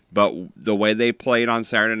season, but the way they played on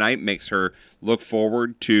Saturday night makes her look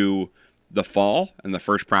forward to the fall and the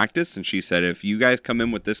first practice. And she said, if you guys come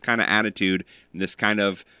in with this kind of attitude and this kind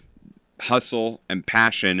of hustle and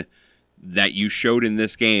passion that you showed in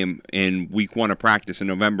this game in week 1 of practice in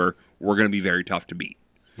November, we're going to be very tough to beat.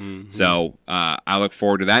 So I look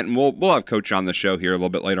forward to that, and we'll have Coach on the show here a little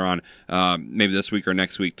bit later on, maybe this week or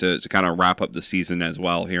next week, to kind of wrap up the season as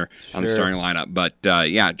well here on the starting lineup. But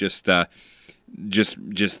yeah, just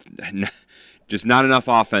not enough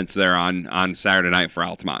offense there on Saturday night for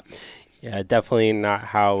Altamont. Yeah, definitely not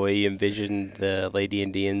how we envisioned the Lady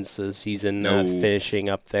Indians season finishing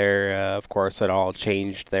up there. Of course, it all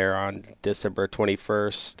changed there on December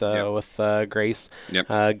 21st with Grace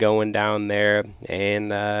going down there.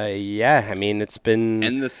 And, I mean, it's been...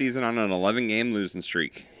 End the season on an 11-game losing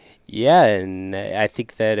streak. Yeah, and I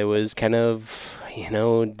think that it was kind of,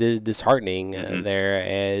 disheartening there,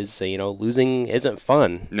 as, losing isn't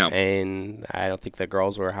fun. No. And I don't think the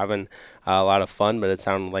girls were having a lot of fun, but it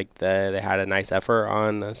sounded like they had a nice effort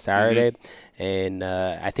on Saturday. And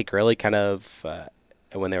I think really kind of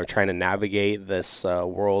when they were trying to navigate this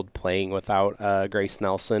world playing without Grace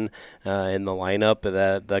Nelson in the lineup,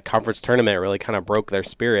 the conference tournament really kind of broke their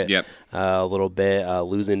spirit a little bit,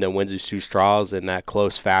 losing to Windsor Sioux Straws in that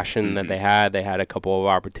close fashion that they had. They had a couple of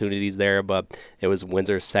opportunities there, but it was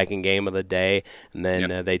Windsor's second game of the day, and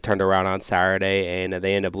then they turned around on Saturday, and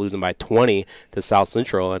they ended up losing by 20 to South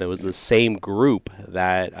Central, and it was the same group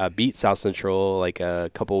that beat South Central like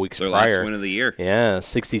a couple weeks prior. Their last win of the year. Yeah,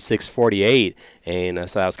 66-48, and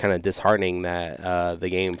so that was kind of disheartening that the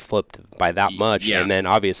game flipped by that much. And then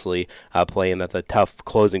obviously playing at the tough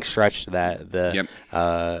closing stretch that the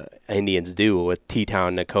Indians do with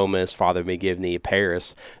T-Town, Nokomis, Father McGivney,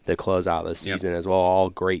 Paris to close out the season as well. All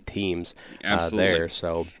great teams there.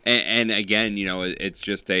 So and again, it's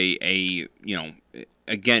just again,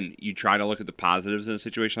 you try to look at the positives in a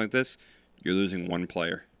situation like this. You're losing one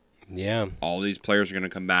player. Yeah. All these players are going to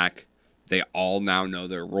come back. They all now know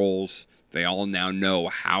their roles. They all now know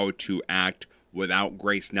how to act without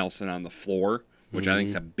Grace Nelson on the floor, which I think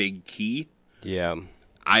is a big key. Yeah.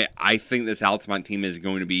 I think this Altamont team is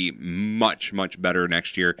going to be much, much better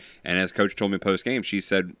next year. And as Coach told me post-game, she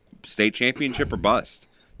said, state championship or bust.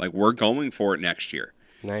 Like, we're going for it next year.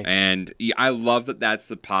 Nice. And I love that that's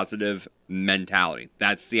the positive mentality.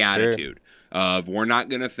 That's the attitude of we're not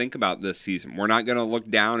going to think about this season. We're not going to look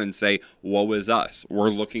down and say, woe is us. We're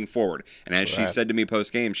looking forward. And as she said to me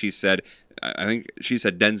post-game, she said, I think she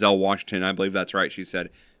said Denzel Washington, I believe that's right. She said,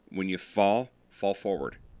 when you fall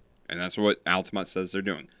forward. And that's what Altamont says they're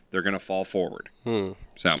doing. They're going to fall forward.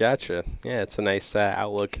 So Gotcha. Yeah, it's a nice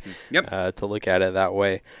outlook to look at it that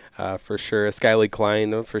way. For sure. Skyly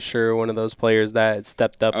Klein, for sure, one of those players that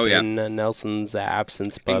stepped up in Nelson's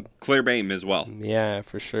absence. But and Claire Bain as well. Yeah,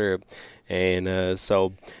 for sure. And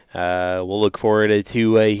so we'll look forward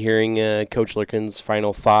to hearing Coach Lurkin's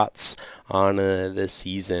final thoughts on this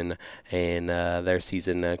season. And their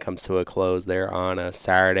season comes to a close there on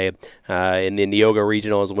Saturday. In the Neoga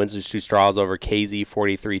Regionals, Windsor Sioux Straws over KZ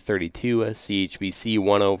 43-32. CHBC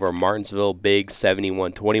won over Martinsville Big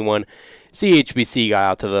 71-21. CHBC got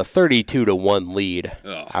out to the 32-1 lead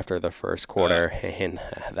after the first quarter, and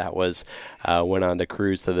that was went on to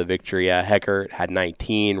cruise to the victory. Heckert had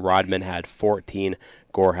 19, Rodman had 14,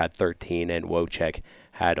 Gore had 13, and Wojcik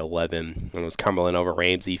had 11. It was Cumberland over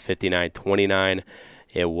Ramsey 59-29.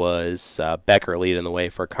 It was Becker leading the way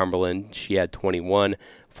for Cumberland. She had 21.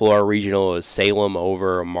 Florida Regional was Salem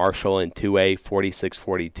over Marshall in 2A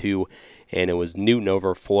 46-42. And it was Newton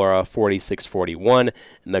over Flora, 46-41.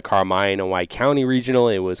 In the Carmine and White County Regional,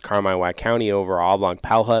 it was Carmine White County over Oblong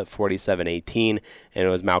Powhut, 47-18. And it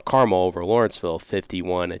was Mount Carmel over Lawrenceville,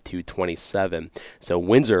 51-27. So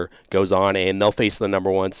Windsor goes on, and they'll face the number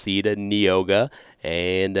 1 seed, Neoga.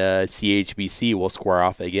 And CHBC will square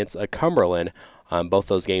off against Cumberland. Both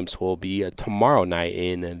those games will be tomorrow night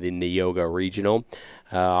in the Neoga Regional.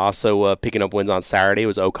 Also picking up wins on Saturday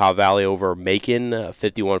was Okaw Valley over Macon,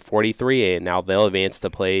 51-43, and now they'll advance to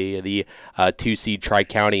play the 2-seed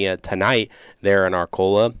Tri-County tonight there in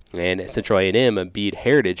Arcola. And Central A&M beat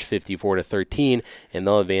Heritage 54-13, and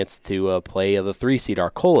they'll advance to play the 3-seed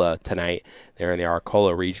Arcola tonight there in the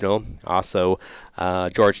Arcola Regional. Also,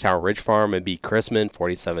 Georgetown Ridge Farm and beat Chrisman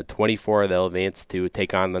 47-24. They'll advance to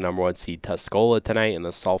take on the number 1 seed Tuscola tonight in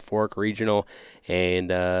the Salt Fork Regional. And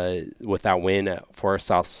with that win for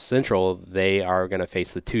South Central, they are going to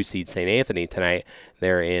face the 2-seed St. Anthony tonight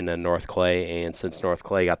there in North Clay. And since North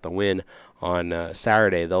Clay got the win on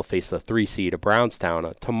Saturday, they'll face the 3-seed of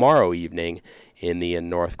Brownstown tomorrow evening in the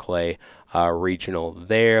North Clay Regional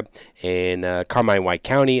there. And Carmine White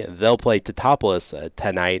County, they'll play Teutopolis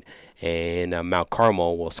tonight. And Mount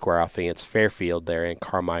Carmel will square off against Fairfield there in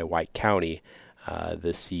Carmine White County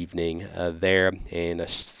this evening there. And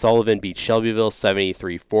Sullivan beat Shelbyville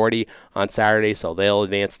 73-40 on Saturday, so they'll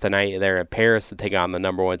advance tonight there in Paris to take on the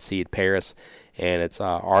number 1 seed Paris. And it's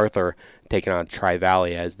Arthur taking on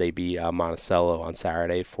Tri-Valley as they beat Monticello on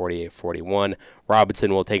Saturday 48-41.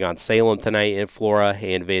 Robinson will take on Salem tonight in Flora,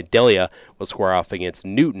 and Vandalia will square off against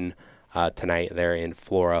Newton tonight there in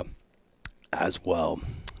Flora as well.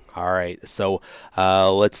 All right, so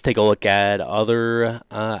let's take a look at other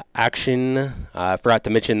action. I forgot to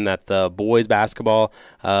mention that the boys basketball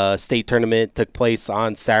state tournament took place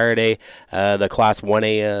on Saturday. The Class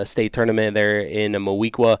 1A state tournament there in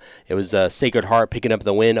Moweaqua. It was Sacred Heart picking up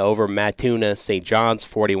the win over Mattoon St. John's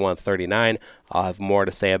 41-39. I'll have more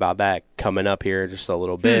to say about that coming up here in just a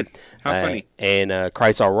little bit. How funny. And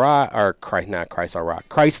Christ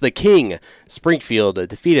the King, Springfield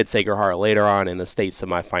defeated Sacred Heart later on in the state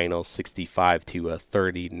semifinals,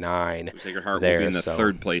 65-39. Sacred Heart will be in the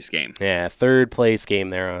third place game. Yeah, third place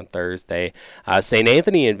game there on Thursday. St.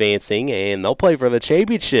 Anthony advancing, and they'll play for the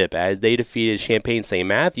championship as they defeated Champaign St.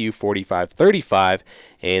 Matthew 45-35,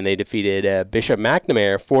 and they defeated Bishop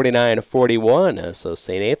McNamara 49-41. So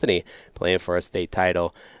St. Anthony playing for a state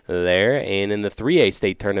title there. And in the 3A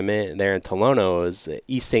state tournament there in Tolono, it was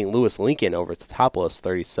East St. Louis Lincoln over Teutopolis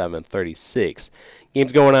 37-36.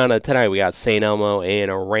 Games going on tonight. We got St. Elmo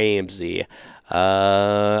and Ramsey.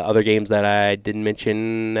 Other games that I didn't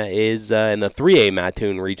mention is in the 3A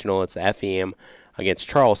Mattoon Regional. It's FEM against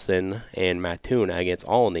Charleston and Mattoon against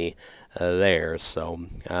Olney there. So,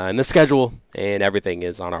 and the schedule and everything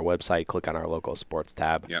is on our website. Click on our local sports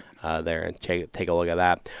tab there and take a look at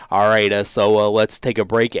that. All right, so let's take a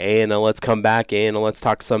break and let's come back and let's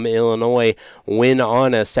talk some Illinois win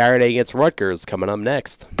on a Saturday against Rutgers coming up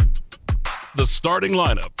next. The starting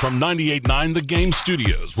lineup from 98.9 The Game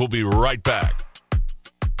Studios. We'll be right back.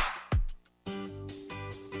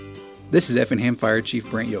 This is Effingham Fire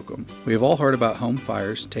Chief Brent Yoakum. We have all heard about home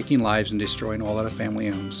fires taking lives and destroying all that a family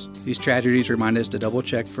owns. These tragedies remind us to double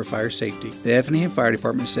check for fire safety. The Effingham Fire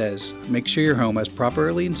Department says, make sure your home has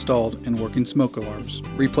properly installed and working smoke alarms.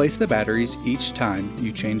 Replace the batteries each time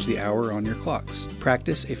you change the hour on your clocks.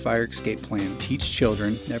 Practice a fire escape plan. Teach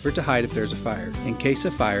children never to hide if there's a fire. In case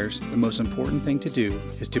of fires, the most important thing to do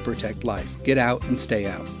is to protect life. Get out and stay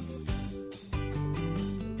out.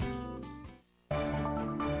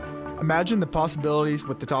 Imagine the possibilities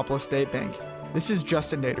with the Teutopolis State Bank. This is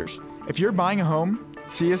Justin Naders. If you're buying a home,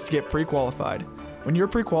 see us to get pre-qualified. When you're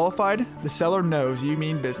pre-qualified, the seller knows you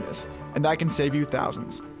mean business, and that can save you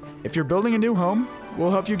thousands. If you're building a new home, we'll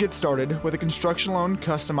help you get started with a construction loan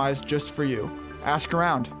customized just for you. Ask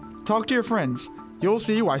around. Talk to your friends. You'll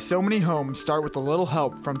see why so many homes start with a little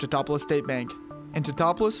help from Teutopolis State Bank. In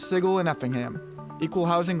Teutopolis, Sigel, and Effingham. Equal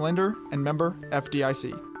housing lender and member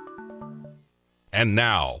FDIC. And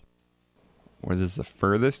now, where this is the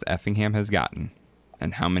furthest Effingham has gotten,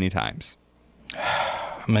 and how many times?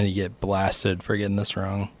 I'm going to get blasted for getting this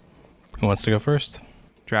wrong. Who wants to go first?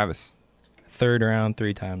 Travis. Third round,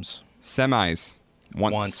 3 times. Semis.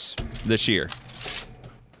 Once. This year.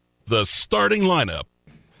 The starting lineup.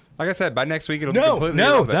 Like I said, by next week it'll be completely No,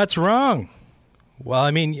 irrelevant. that's wrong. Well,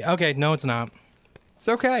 I mean, okay, no, it's not. It's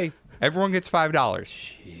okay. Everyone gets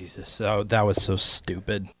 $5. Jesus, oh, that was so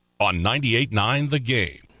stupid. On 98.9 The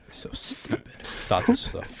Game. So stupid. Thought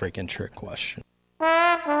this was a freaking trick question.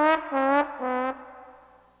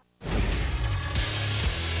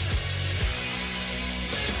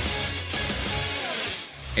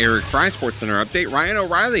 Eric Fry, SportsCenter update. Ryan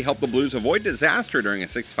O'Reilly helped the Blues avoid disaster during a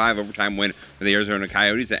 6-5 overtime win for the Arizona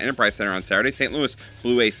Coyotes at Enterprise Center on Saturday. St. Louis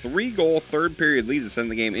blew a 3-goal third-period lead to send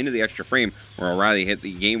the game into the extra frame, where O'Reilly hit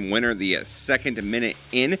the game winner the second minute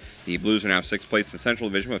in. The Blues are now 6th place in the Central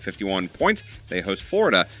Division with 51 points. They host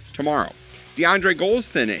Florida tomorrow. DeAndre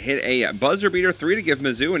Golston hit a buzzer beater 3 to give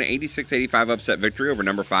Mizzou an 86-85 upset victory over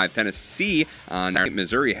number 5 Tennessee.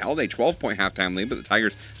 Missouri held a 12-point halftime lead, but the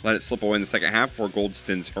Tigers let it slip away in the second half for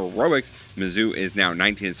Goldston's heroics. Mizzou is now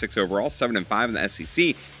 19-6 overall, 7-5 in the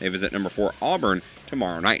SEC. They visit number 4 Auburn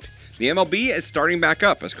tomorrow night. The MLB is starting back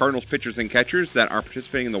up as Cardinals pitchers and catchers that are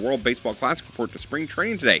participating in the World Baseball Classic report to spring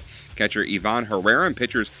training today. Catcher Ivan Herrera and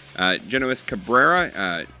pitchers Genovis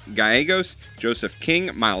Cabrera, Gallegos, Joseph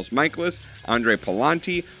King, Miles Michaelis, Andre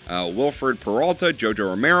Palante, Wilfred Peralta, Jojo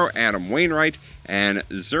Romero, Adam Wainwright, and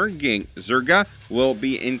Zerga will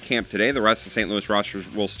be in camp today. The rest of the St. Louis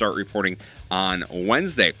rosters will start reporting on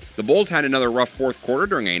Wednesday. The Bulls had another rough fourth quarter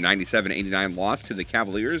during a 97-89 loss to the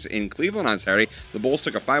Cavaliers in Cleveland on Saturday. The Bulls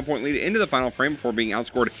took a 5-point lead into the final frame before being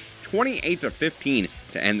outscored 28-15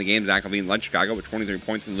 to end the game. Zach LaVine led Chicago with 23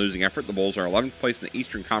 points in the losing effort. The Bulls are 11th place in the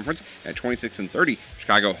Eastern Conference at 26-30.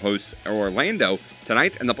 Chicago hosts Orlando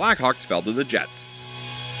tonight, and the Blackhawks fell to the Jets.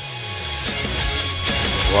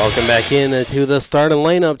 Welcome back in to the starting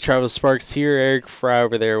lineup. Travis Sparks here, Eric Fry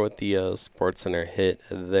over there with the SportsCenter hit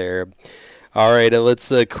there. All right,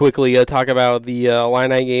 let's quickly talk about the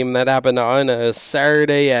Illini game that happened on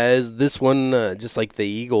Saturday, as this one, just like the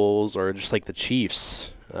Eagles or just like the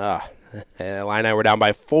Chiefs, Illini were down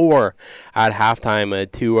by 4 at halftime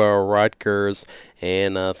to Rutgers,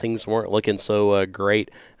 and things weren't looking so great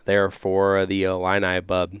there for the Illini,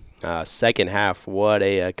 but second half, what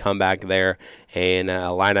a comeback there, and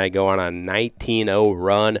Illini go on a 19-0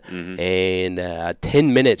 run, and a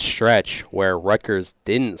 10-minute stretch where Rutgers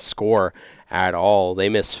didn't score at all. They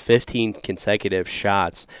missed 15 consecutive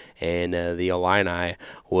shots, and the Illini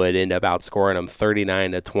would end up outscoring them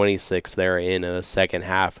 39-26 there in the second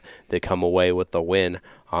half to come away with the win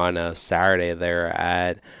on Saturday there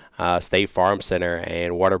at State Farm Center,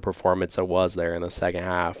 and what a performance it was there in the second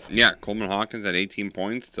half. Yeah, Coleman Hawkins had 18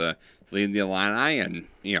 points to lead the Illini, and,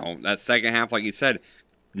 you know, that second half, like you said,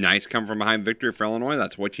 nice come-from-behind victory for Illinois.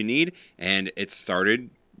 That's what you need, and it started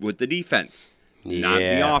with the defense, not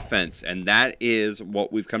the offense, and that is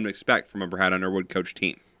what we've come to expect from a Brad Underwood coach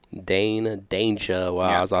team. Dane Danger,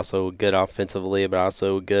 wow, was also good offensively, but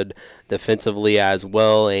also good defensively as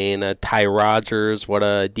well. And Ty Rogers, what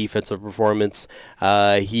a defensive performance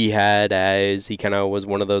he had, as he kind of was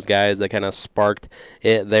one of those guys that kind of sparked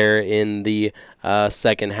it there in the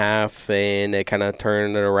second half, and it kind of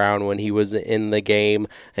turned it around when he was in the game.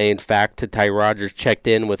 And in fact, Ty Rogers checked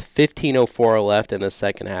in with 15:04 left in the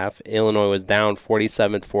second half. Illinois was down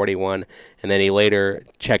 47-41, and then he later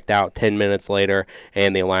checked out 10 minutes later,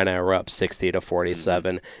 and the Illini were up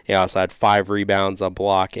 60-47. He also had 5 rebounds, a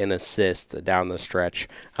block, and assist down the stretch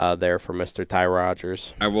there for Mr. Ty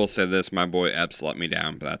Rogers. I will say this, my boy Epps let me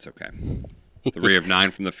down, but that's okay. 3 of 9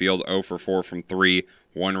 from the field, 0 for 4 from 3,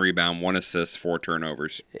 1 rebound, 1 assist, 4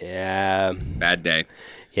 turnovers. Yeah. Bad day.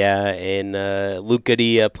 Yeah, and Luke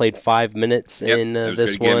Goody played 5 minutes in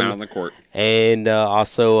this one. Game out on the court. And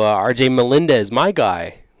also R.J. Melendez, my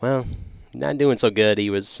guy. Well, not doing so good. He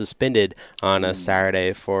was suspended on a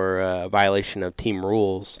Saturday for a violation of team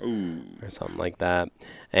rules or something like that.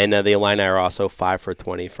 And the Illini are also 5 for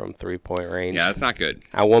 20 from 3-point range. Yeah, that's not good.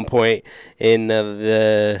 At one point in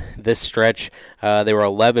this stretch, they were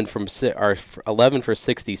 11 for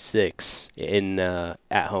 66 in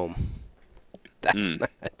at home. That's not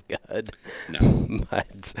good. No.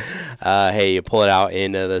 But hey, you pull it out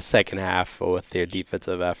in the second half with their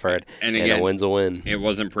defensive effort, and again, a win's a win. It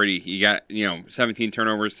wasn't pretty. You got 17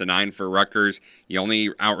 turnovers to 9 for Rutgers. You only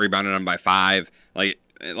out rebounded them by 5. Like,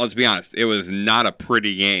 let's be honest, it was not a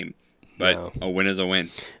pretty game. But a win is a win.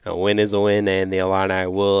 A win is a win, and the Illini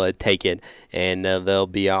will take it. And they'll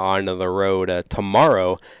be on the road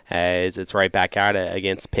tomorrow, as it's right back at it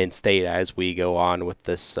against Penn State as we go on with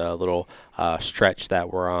this little stretch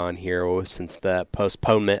that we're on here since the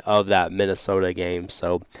postponement of that Minnesota game.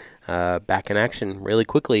 So back in action really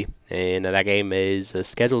quickly. And that game is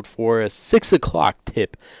scheduled for a 6 o'clock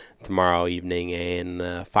tip tomorrow evening,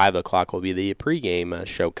 and 5 o'clock will be the pregame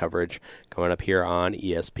show coverage going up here on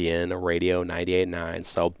ESPN Radio 98.9.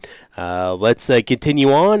 So let's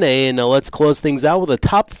continue on, and let's close things out with the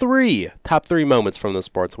top three moments from the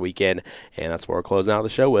sports weekend, and that's what we're closing out the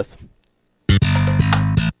show with.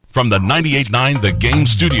 From the 98.9 The Game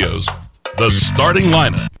Studios, the starting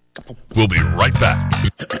lineup. We'll be right back.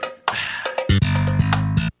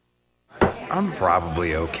 I'm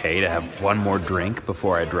probably okay to have one more drink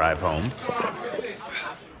before I drive home.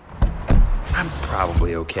 I'm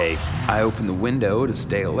probably okay. I open the window to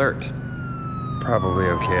stay alert. Probably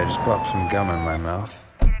okay. I just popped some gum in my mouth.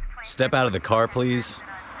 Step out of the car, please.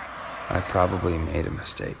 I probably made a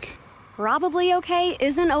mistake. probably okay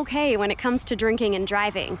isn't okay when it comes to drinking and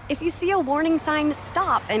driving. If you see a warning sign,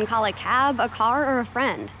 stop and call a cab, a car, or a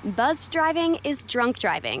friend. Buzzed driving is drunk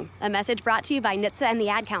driving. A message brought to you by NHTSA and the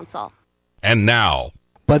Ad Council. And now.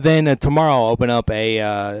 But then tomorrow I'll open up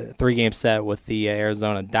a 3-game set with the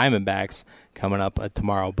Arizona Diamondbacks coming up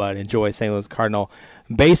tomorrow. But enjoy St. Louis Cardinal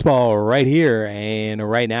baseball right here and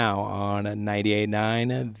right now on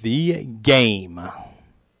 98.9 The Game.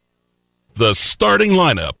 The starting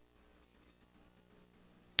lineup.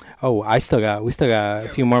 Oh, we still got a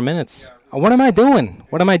few more minutes. What am I doing?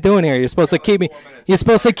 What am I doing here? You're supposed to keep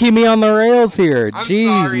me on the rails here. I'm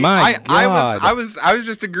Jeez, sorry. my God. I was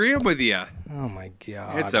just agreeing with you. Oh my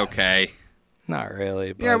God. It's okay. Not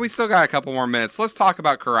really. But Yeah, we still got a couple more minutes. Let's talk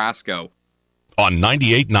about Carrasco. On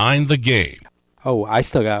 98.9 The Game. Oh, we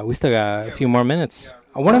still got a few more minutes.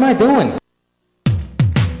 What am I doing?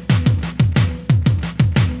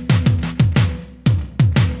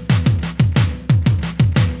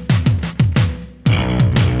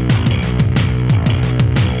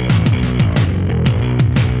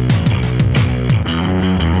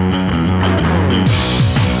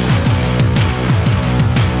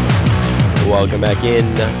 Welcome back in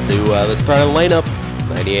to the starting lineup,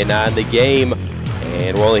 98.9 The Game.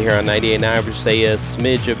 And we're only here on 98.9 for, say, a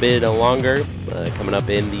smidge a bit longer. Coming up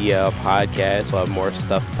in the podcast, we'll have more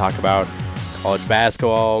stuff to talk about. College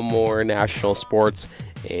basketball, more national sports.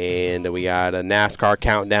 And we got a NASCAR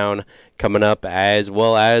countdown coming up, as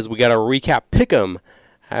well as we got a recap pick'em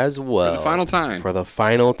as well. For the final time. For the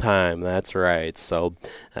final time, that's right. So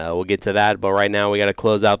we'll get to that. But right now we got to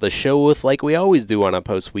close out the show with, like we always do on a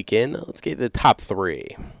post-weekend, let's get the top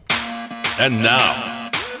 3. And now,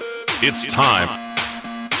 it's time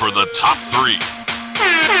for the top 3.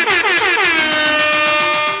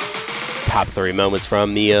 Top 3 moments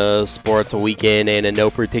from the sports weekend, and in no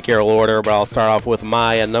particular order, but I'll start off with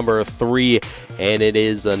my number 3, and it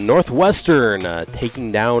is Northwestern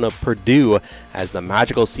taking down Purdue as the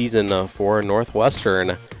magical season for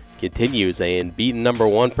Northwestern continues, and beating number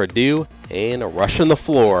 1 Purdue and rushing the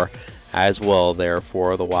floor as well there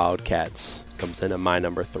for the Wildcats. Comes in at my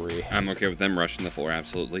number 3. I'm okay with them rushing the floor,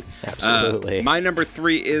 absolutely. Absolutely. My number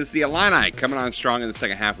 3 is the Illini, coming on strong in the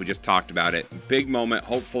second half. We just talked about it. Big moment,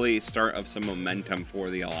 hopefully start of some momentum for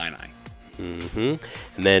the Illini. And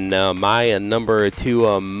then my number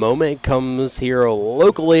 2 moment comes here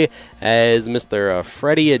locally, as Mr.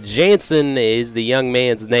 Freddie Jansen is the young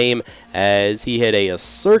man's name, as he hit a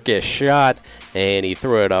circus shot and he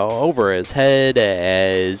threw it over his head,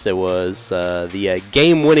 as it was the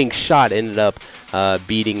game-winning shot ended up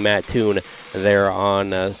beating Matt Toon there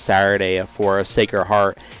on Saturday for Sacred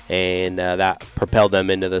Heart, and that propelled them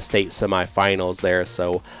into the state semifinals there.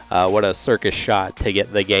 So what a circus shot to get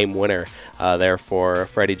the game winner there for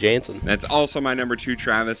Freddie Jansen. That's also my number 2,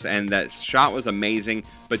 Travis, and that shot was amazing.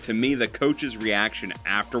 But to me, the coach's reaction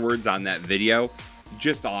afterwards on that video,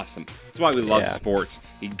 just awesome. That's why we love sports.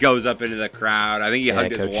 He goes up into the crowd. I think he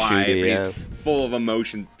hugged his wife. He's full of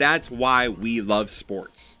emotion. That's why we love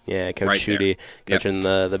sports. Yeah, Coach right Schutte, coaching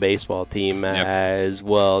the baseball team as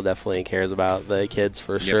well, definitely cares about the kids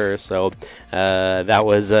for sure. So that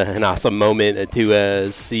was an awesome moment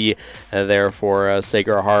to see there for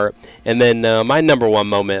Sacred Heart. And then my number 1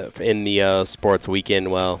 moment in the sports weekend,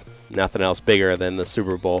 well, nothing else bigger than the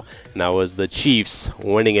Super Bowl, and that was the Chiefs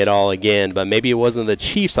winning it all again. But maybe it wasn't the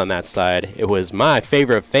Chiefs on that side. It was my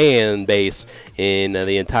favorite fan base in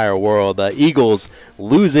the entire world. The Eagles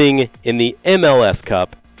losing in the MLS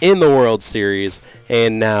Cup, in the World Series,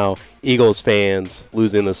 and now Eagles fans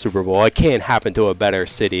losing the Super Bowl. It can't happen to a better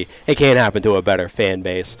city. It can't happen to a better fan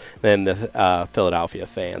base than the Philadelphia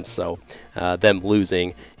fans. So them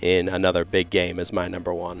losing in another big game is my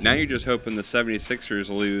number 1. Now you're just hoping the 76ers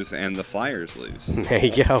lose and the Flyers lose. There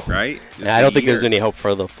you go. Right? I don't think there's any hope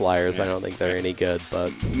for the Flyers. I don't think they're any good.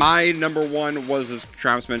 But my number 1 was, as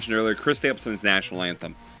Travis mentioned earlier, Chris Stapleton's national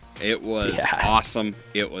anthem. It was awesome.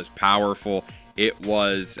 It was powerful. It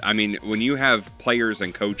was, I mean, when you have players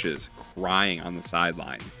and coaches crying on the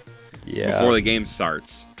sideline before the game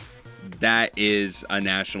starts, that is a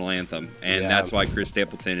national anthem. And that's why Chris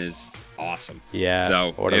Stapleton is awesome. Yeah,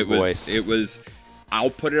 so what a voice. It was, I'll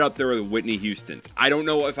put it up there with Whitney Houston's. I don't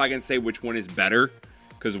know if I can say which one is better,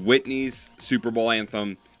 because Whitney's Super Bowl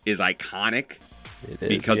anthem is iconic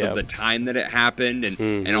because of the time that it happened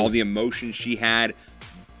and all the emotion she had.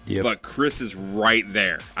 But Chris is right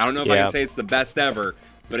there. I don't know if I can say it's the best ever,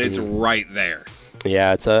 but it's right there.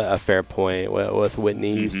 Yeah, it's a fair point with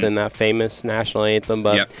Whitney Houston, that famous national anthem.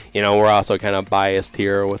 But, we're also kind of biased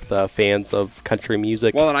here with fans of country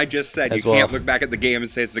music. Well, and I just said you can't look back at the game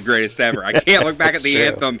and say it's the greatest ever. I can't look back at the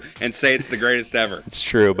anthem and say it's the greatest ever. It's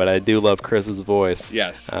true, but I do love Chris's voice.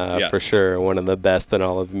 Yes. For sure. One of the best in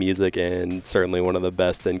all of music, and certainly one of the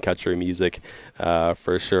best in country music,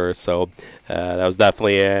 for sure. So that was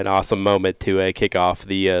definitely an awesome moment to kick off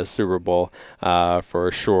the Super Bowl,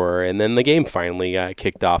 for sure. And then the game finally got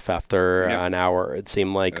kicked off after an hour, it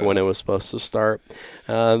seemed like, when it was supposed to start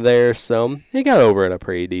there. So it got over at a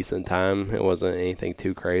pretty decent time. It wasn't anything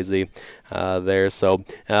too crazy there. So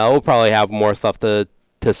we'll probably have more stuff to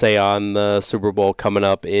say on the Super Bowl coming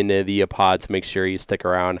up in the pod, so make sure you stick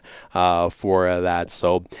around for that.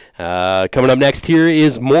 So coming up next here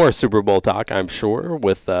is more Super Bowl talk, I'm sure,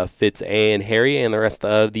 with Fitz and Harry and the rest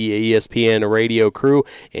of the ESPN radio crew,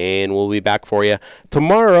 and we'll be back for you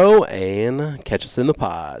tomorrow, and catch us in the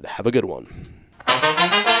pod. Have a good one.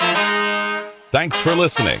 Thanks for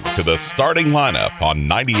listening to the starting lineup on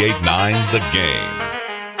 98.9 The Game.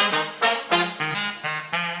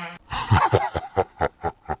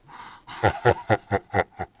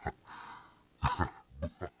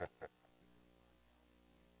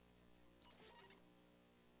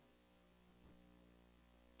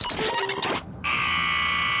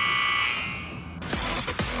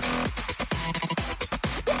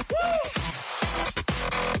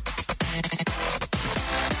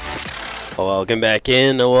 Welcome back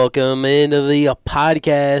in. Welcome into the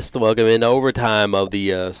podcast. Welcome into overtime of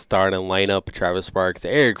the starting lineup. Travis Sparks,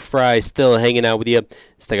 Eric Fry still hanging out with you.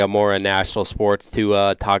 Still got more national sports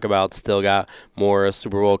to talk about. Still got more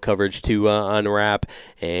Super Bowl coverage to unwrap,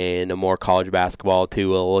 and more college basketball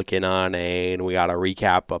to looking on. And we got a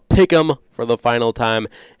recap of Pick'em for the final time.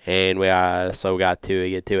 And we also got to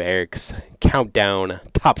get to Eric's countdown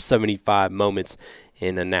top 75 moments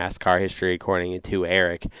in the NASCAR history, according to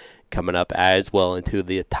Eric, coming up as well into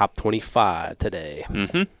the top 25 today.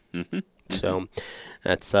 So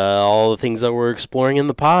that's all the things that we're exploring in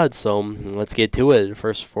the pod. So let's get to it.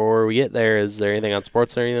 First, before we get there, is there anything on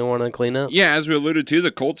sports or anything you want to clean up? Yeah, as we alluded to, the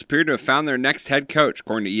Colts appear to have found their next head coach.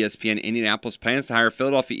 According to ESPN, Indianapolis plans to hire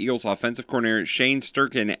Philadelphia Eagles offensive coordinator Shane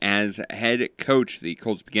Sturkin as head coach. The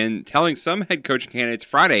Colts began telling some head coaching candidates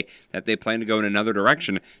Friday that they plan to go in another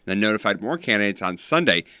direction, then notified more candidates on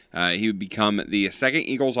Sunday. He would become the second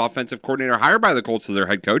Eagles offensive coordinator hired by the Colts as their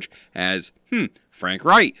head coach, as Frank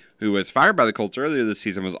Wright, who was fired by the Colts earlier this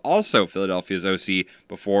season, was also Philadelphia's OC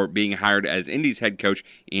before being hired as Indy's head coach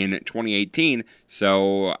in 2018.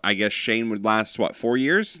 So I guess Shane would last, 4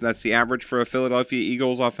 years? That's the average for a Philadelphia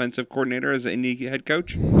Eagles offensive coordinator as an Indy head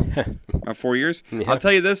coach? About 4 years? Yeah. I'll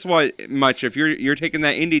tell you this much. If you're taking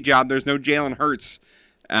that Indy job, there's no Jalen Hurts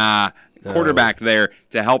quarterback there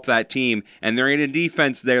to help that team, and there ain't a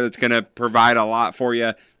defense there that's going to provide a lot for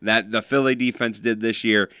you that the Philly defense did this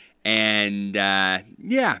year. And, good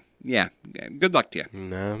luck to you.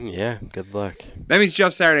 Good luck. That means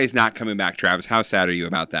Jeff Saturday's not coming back, Travis. How sad are you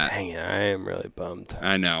about that? Dang it, I am really bummed.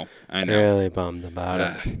 I know. Really bummed about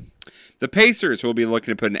it. The Pacers will be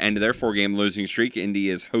looking to put an end to their 4-game losing streak. Indy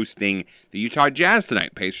is hosting the Utah Jazz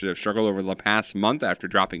tonight. Pacers have struggled over the past month after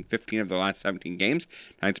dropping 15 of their last 17 games.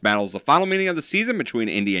 Tonight's battle is the final meeting of the season between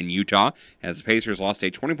Indy and Utah, as the Pacers lost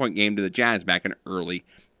a 20-point game to the Jazz back in early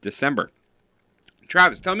December.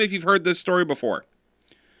 Travis, tell me if you've heard this story before.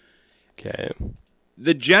 Okay.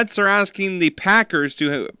 The Jets are asking the Packers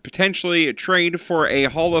to potentially trade for a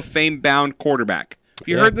Hall of Fame-bound quarterback. Have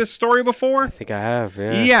you heard this story before? I think I have,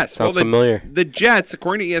 yeah. Yes. Sounds familiar. The Jets,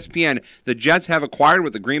 according to ESPN, the Jets have acquired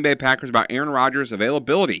with the Green Bay Packers about Aaron Rodgers'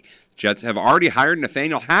 availability. Jets have already hired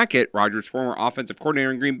Nathaniel Hackett, Rodgers' former offensive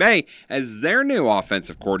coordinator in Green Bay, as their new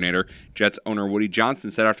offensive coordinator. Jets owner Woody Johnson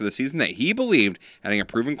said after the season that he believed adding a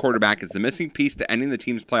proven quarterback is the missing piece to ending the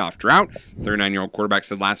team's playoff drought. The 39-year-old quarterback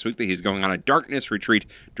said last week that he's going on a darkness retreat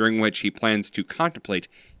during which he plans to contemplate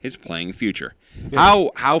his playing future. Yeah.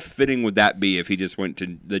 How fitting would that be if he just went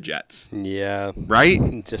to the Jets? Yeah.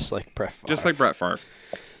 Right? Just like Brett Favre. Just like Brett Favre.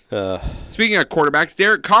 Speaking of quarterbacks,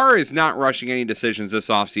 Derek Carr is not rushing any decisions this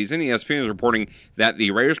offseason. ESPN is reporting that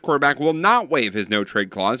the Raiders quarterback will not waive his no-trade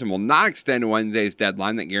clause and will not extend Wednesday's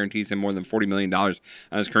deadline that guarantees him more than $40 million on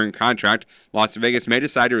his current contract. Las Vegas may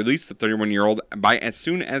decide to release the 31-year-old by as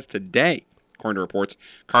soon as today. According to reports,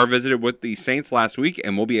 Carr visited with the Saints last week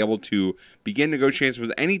and will be able to begin negotiations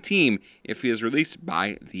with any team if he is released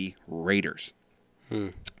by the Raiders.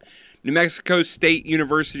 New Mexico State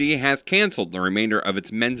University has canceled the remainder of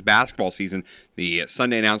its men's basketball season. The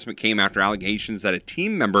Sunday announcement came after allegations that a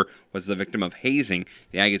team member was the victim of hazing.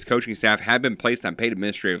 The Aggies coaching staff had been placed on paid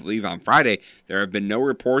administrative leave on Friday. There have been no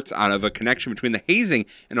reports out of a connection between the hazing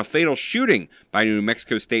and a fatal shooting by a New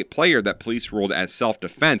Mexico State player that police ruled as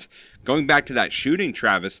self-defense. Going back to that shooting,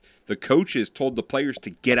 Travis, the coaches told the players to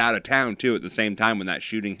get out of town, too, at the same time when that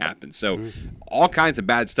shooting happened. So all kinds of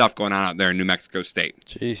bad stuff going on out there in New Mexico State.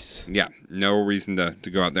 Jeez. Yeah, no reason to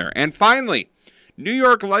go out there. And finally, New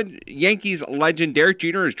York Yankees legend Derek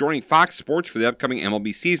Jeter is joining Fox Sports for the upcoming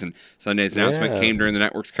MLB season. Sunday's announcement came during the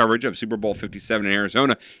network's coverage of Super Bowl 57 in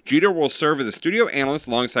Arizona. Jeter will serve as a studio analyst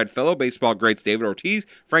alongside fellow baseball greats David Ortiz,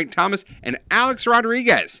 Frank Thomas, and Alex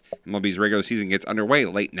Rodriguez. MLB's regular season gets underway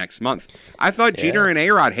late next month. I thought Jeter and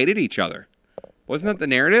A-Rod hated each other. Wasn't that the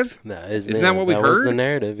narrative? Isn't that what we heard? That was the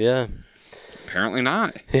narrative, yeah. Apparently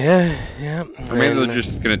not. Yeah. Or maybe they're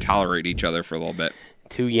just going to tolerate each other for a little bit.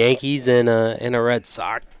 2 Yankees and a Red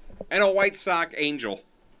Sox. And a White Sox Angel.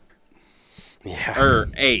 Yeah. Or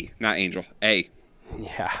not Angel. A.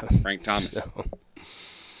 Yeah. Frank Thomas.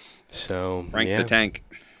 So Frank the Tank.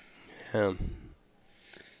 Yeah.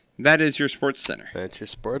 That is your Sports Center. That's your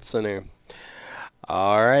Sports Center.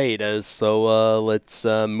 All right. So let's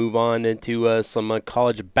move on into some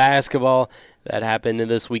college basketball. That happened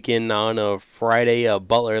this weekend on a Friday.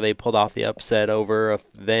 Butler, they pulled off the upset over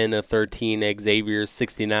then a 13 Xavier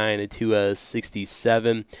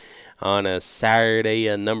 69-67. On a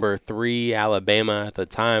Saturday, number 3 Alabama at the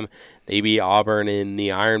time, they beat Auburn in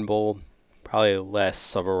the Iron Bowl. Probably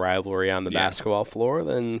less of a rivalry on the basketball floor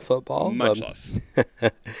than football. Much less.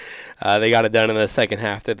 They got it done in the second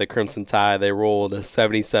half to the Crimson Tide. They rolled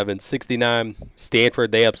 77-69.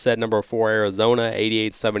 Stanford, they upset number 4 Arizona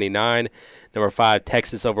 88-79. Number 5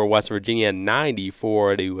 Texas over West Virginia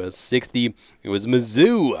 94-60. It was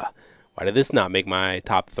Mizzou. Why did this not make my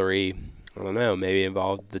top 3? I don't know. Maybe it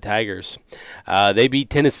involved the Tigers. They beat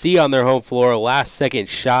Tennessee on their home floor. Last second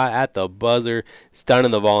shot at the buzzer,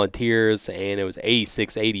 stunning the Volunteers, and it was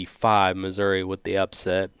 86-85. Missouri with the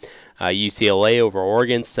upset. UCLA over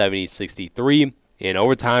Oregon 70-63. In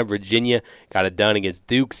overtime, Virginia got it done against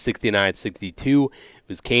Duke 69-62. It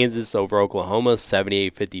was Kansas over Oklahoma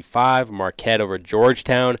 78-55. Marquette over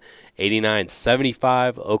Georgetown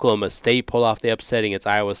 89-75. Oklahoma State pulled off the upset against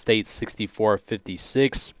Iowa State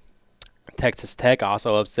 64-56. Texas Tech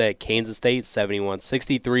also upset Kansas State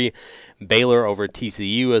 71-63. Baylor over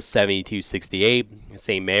TCU was 72-68.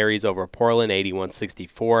 St. Mary's over Portland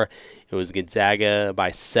 81-64. It was Gonzaga by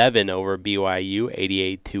 7 over BYU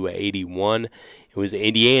 88-81. It was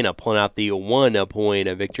Indiana pulling out the 1-point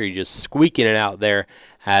victory, just squeaking it out there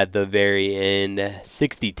at the very end,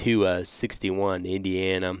 62-61.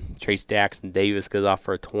 Indiana. Trace Jackson Davis goes off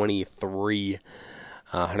for a 23.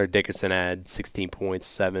 Hunter Dickerson had 16 points,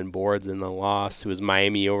 7 boards in the loss. It was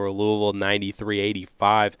Miami over Louisville,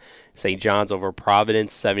 93-85. St. John's over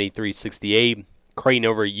Providence, 73-68. Creighton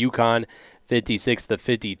over UConn,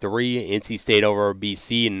 56-53. NC State over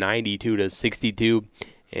BC, 92-62.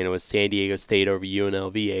 And it was San Diego State over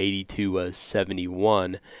UNLV,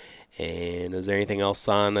 82-71. And was there anything else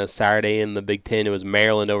on Saturday in the Big Ten? It was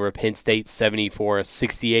Maryland over Penn State,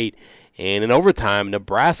 74-68. And in overtime,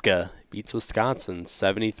 Nebraska beats Wisconsin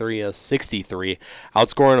 73-63,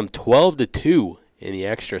 outscoring them 12-2 in the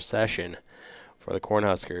extra session for the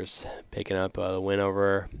Cornhuskers, picking up the win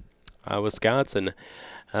over Wisconsin.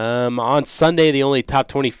 On Sunday, the only top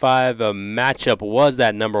 25 matchup was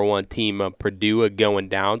that number 1 team, Purdue, going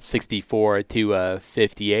down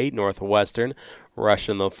 64-58. Northwestern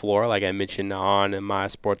rushing the floor, like I mentioned on my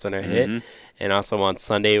SportsCenter hit. And also on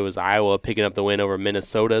Sunday, it was Iowa picking up the win over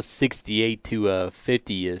Minnesota,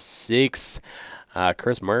 68-56.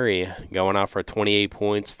 Chris Murray going out for 28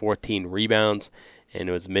 points, 14 rebounds. And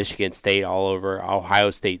it was Michigan State all over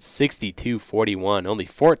Ohio State, 62-41. Only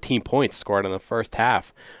 14 points scored in the first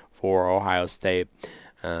half for Ohio State.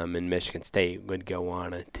 And Michigan State would go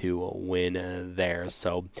on to win there.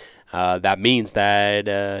 So that means that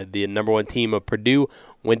the number 1 team of Purdue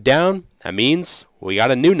went down. That means we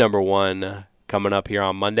got a new number 1 coming up here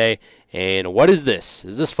on Monday. And what is this?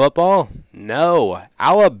 Is this football? No.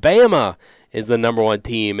 Alabama is the number 1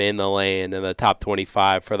 team in the land in the top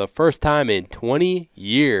 25 for the first time in 20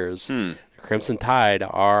 years. Crimson Tide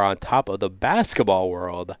are on top of the basketball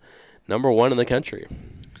world, number 1 in the country.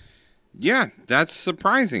 Yeah, that's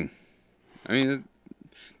surprising. I mean,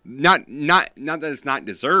 not that it's not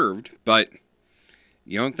deserved, but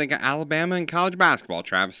you don't think of Alabama in college basketball,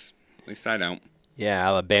 Travis. At least I don't. Yeah,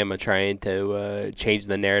 Alabama trying to change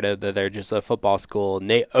the narrative that they're just a football school.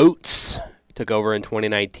 Nate Oates took over in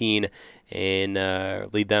 2019 and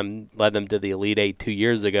led them to the Elite Eight 2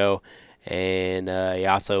 years ago. And he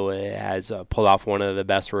also has pulled off one of the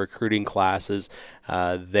best recruiting classes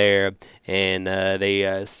there. And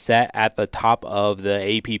they sat at the top of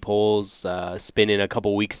the AP polls, spending a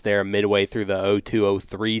couple weeks there midway through the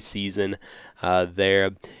 02-03 season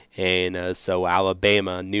there. And so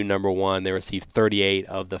Alabama, new number one, they received 38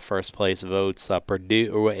 of the first place votes.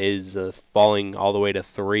 Purdue is falling all the way to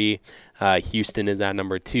 3. Houston is at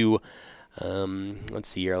number 2. Let's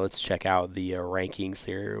see here. Let's check out the rankings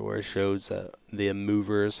here where it shows the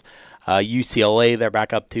movers. UCLA, they're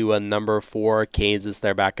back up to number 4. Kansas,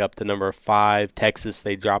 they're back up to number 5. Texas,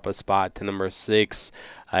 they drop a spot to number 6.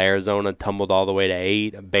 Arizona tumbled all the way to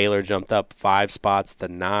 8. Baylor jumped up 5 spots to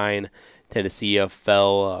 9. Tennessee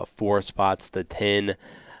fell 4 spots to 10.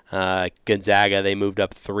 Gonzaga, they moved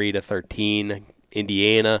up 3 to 13.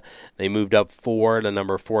 Indiana, they moved up 4 to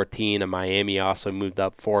number 14, and Miami also moved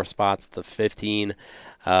up 4 spots to 15.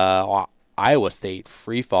 Iowa State,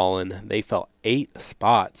 free-falling, they fell 8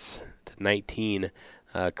 spots to 19.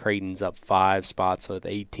 Creighton's up 5 spots at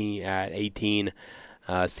 18.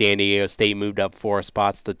 San Diego State moved up 4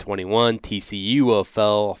 spots to 21. TCU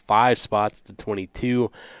fell 5 spots to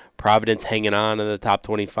 22. Providence hanging on in the top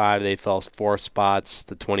 25. They fell 4 spots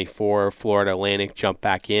to 24. Florida Atlantic jumped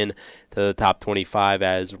back in to the top 25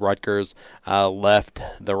 as Rutgers left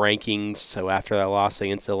the rankings. So after that loss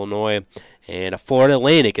against Illinois, and Florida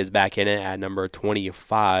Atlantic is back in it at number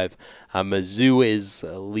 25. Mizzou is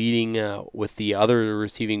leading with the other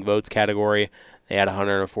receiving votes category. They had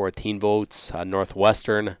 114 votes.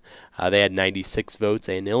 Northwestern, they had 96 votes.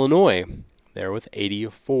 And Illinois, they're with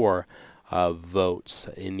 84 votes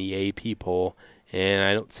in the AP poll, and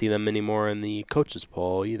I don't see them anymore in the coaches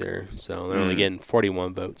poll either. So they're only getting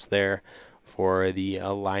 41 votes there for the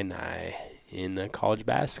Illini in college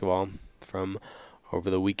basketball from over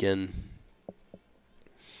the weekend.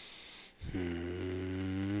 All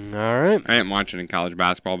right. I didn't watch it in college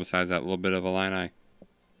basketball besides that little bit of Illini.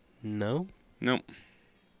 No? Nope.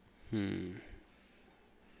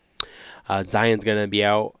 Zion's going to be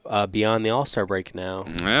out beyond the All-Star break now.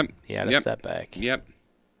 Yep. He had a setback. Yep.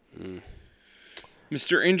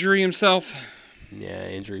 Mr. Injury himself. Yeah,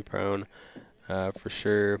 injury prone for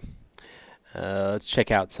sure. Let's check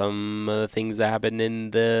out some of the things that happened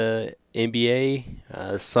in the NBA.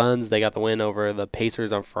 The Suns, they got the win over the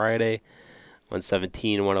Pacers on Friday,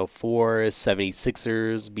 117-104.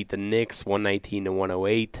 76ers beat the Knicks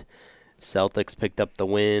 119-108. Celtics picked up the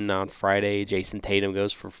win on Friday. Jason Tatum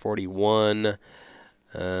goes for 41.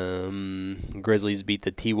 Grizzlies beat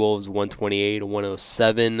the T-Wolves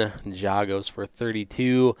 128-107. Ja goes for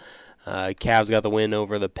 32. Cavs got the win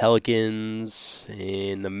over the Pelicans.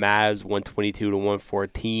 And the Mavs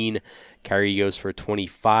 122-114. Kyrie goes for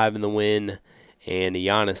 25 in the win. And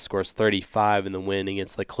Giannis scores 35 in the win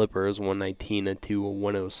against the Clippers,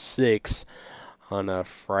 119-106 on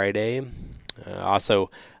Friday.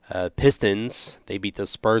 Pistons, they beat the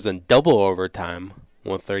Spurs in double overtime,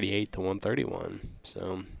 138-131.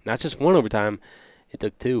 So not just one overtime, it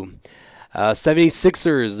took 2.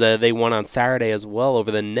 76ers, they won on Saturday as well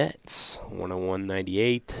over the Nets,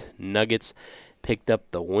 101-98. Nuggets picked up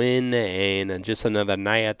the win, and just another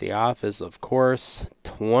night at the office, of course.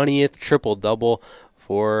 20th triple-double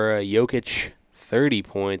for Jokic, 30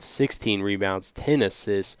 points, 16 rebounds, 10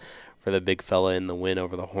 assists for the big fella in the win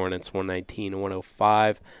over the Hornets,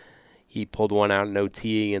 119-105. He pulled one out in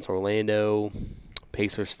OT against Orlando.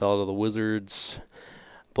 Pacers fell to the Wizards.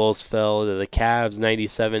 Bulls fell to the Cavs,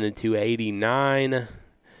 97-89.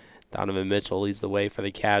 Donovan Mitchell leads the way for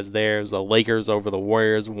the Cavs there. It was the Lakers over the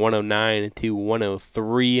Warriors,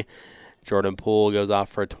 109-103. Jordan Poole goes off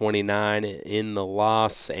for 29 in the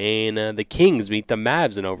loss. And the Kings beat the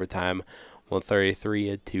Mavs in overtime,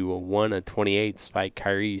 133-128, despite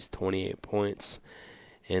Kyrie's 28 points.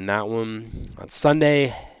 In that one, on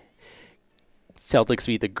Sunday, Celtics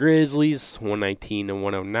beat the Grizzlies,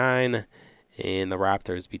 119-109. And the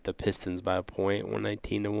Raptors beat the Pistons by a point,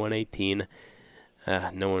 119-118.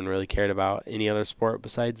 No one really cared about any other sport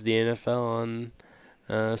besides the NFL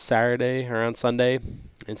on Saturday or on Sunday.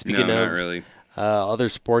 And speaking not of really. Other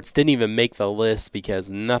sports, didn't even make the list because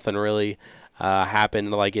nothing really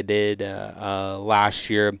happened like it did last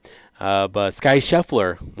year. But Sky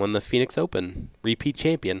Scheffler won the Phoenix Open, repeat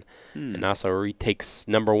champion, and also retakes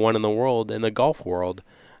number 1 in the world, in the golf world,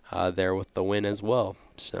 there with the win as well.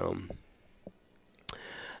 So,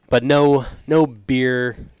 but no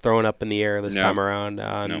beer thrown up in the air this time around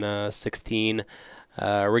on 16.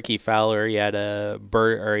 Ricky Fowler, he had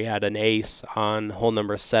an ace on hole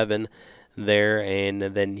number 7. there, and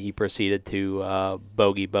then he proceeded to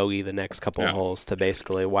bogey the next couple of holes to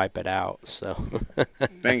basically wipe it out. So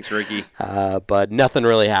thanks, Ricky. But nothing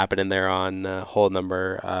really happening there on hole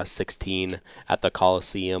number 16 at the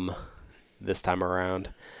Coliseum this time around.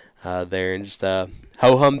 There, and just a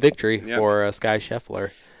ho-hum victory for Sky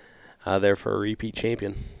Scheffler. There for a repeat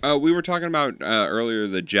champion. We were talking about earlier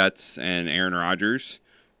the Jets and Aaron Rodgers.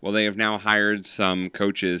 Well, they have now hired some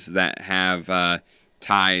coaches that have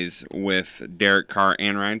ties with Derek Carr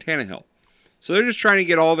and Ryan Tannehill. So they're just trying to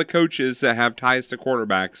get all the coaches that have ties to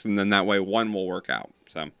quarterbacks, and then that way one will work out.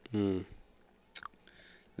 So there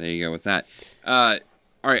you go with that. All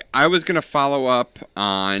right, I was going to follow up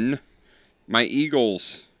on my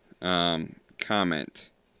Eagles comment.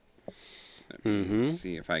 Let me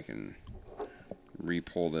see if I can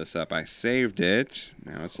re-pull this up. I saved it.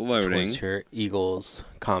 Now it's loading. What's your Eagles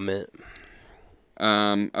comment?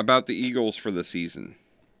 About the Eagles for the season.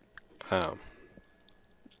 Oh.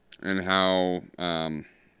 And how,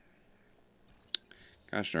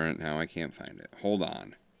 gosh darn it, now I can't find it. Hold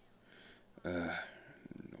on.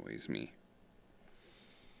 Annoys me.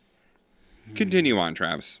 Continue on,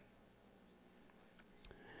 Travis.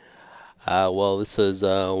 Well, this is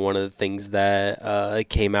one of the things that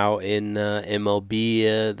came out in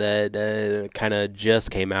MLB that kind of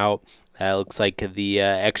just came out. Looks like the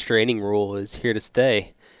extra inning rule is here to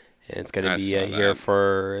stay. And it's going to be here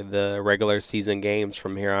for the regular season games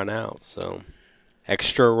from here on out. So,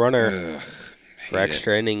 extra runner for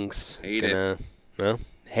extra innings. It's going to,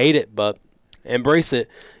 hate it, but embrace it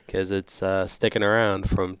because it's sticking around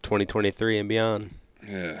from 2023 and beyond.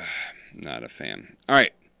 Not a fan. All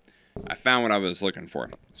right. I found what I was looking for.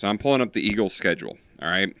 So I'm pulling up the Eagles schedule, all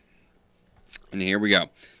right? And here we go.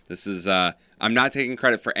 This is, I'm not taking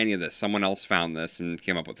credit for any of this. Someone else found this and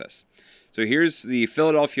came up with this. So here's the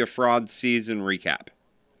Philadelphia Fraud season recap,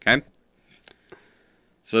 okay?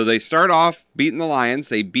 So they start off beating the Lions.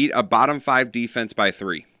 They beat a bottom 5 defense by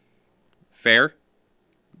 3. Fair?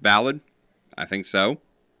 Valid? I think so.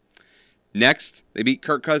 Next, they beat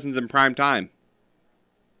Kirk Cousins in prime time.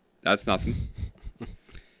 That's nothing.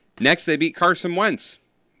 Next, they beat Carson Wentz.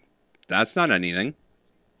 That's not anything.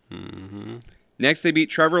 Next, they beat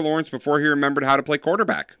Trevor Lawrence before he remembered how to play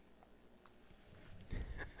quarterback.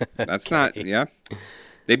 That's not,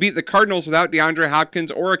 They beat the Cardinals without DeAndre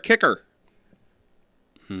Hopkins or a kicker.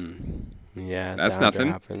 Yeah, that's DeAndre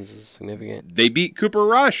nothing. Hopkins is significant. They beat Cooper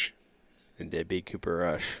Rush. They did beat Cooper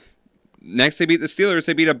Rush. Next, they beat the Steelers.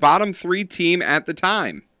 They beat a bottom 3 team at the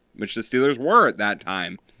time, which the Steelers were at that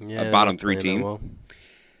time. A bottom 3 team. Well.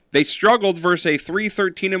 They struggled versus a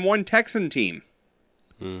 3-13-1 Texan team.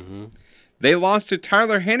 They lost to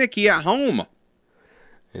Tyler Heineke at home.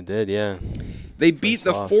 They did, yeah. They beat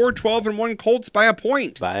the 4-12-1 Colts by a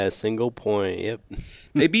point. By a single point, yep.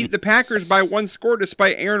 They beat the Packers by 1 score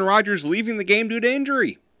despite Aaron Rodgers leaving the game due to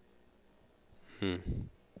injury.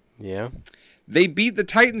 Yeah. They beat the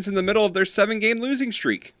Titans in the middle of their 7-game losing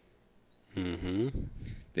streak.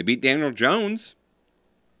 They beat Daniel Jones.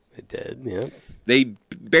 They did, yep. They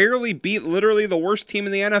barely beat literally the worst team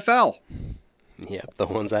in the NFL. Yep, the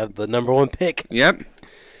ones that have the number 1 pick. Yep.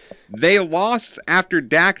 They lost after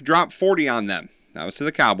Dak dropped 40 on them. That was to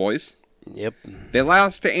the Cowboys. Yep. They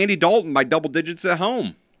lost to Andy Dalton by double digits at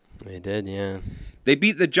home. They did, yeah. They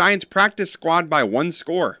beat the Giants practice squad by 1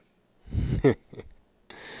 score.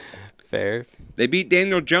 Fair. They beat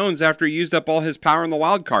Daniel Jones after he used up all his power in the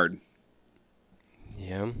wild card.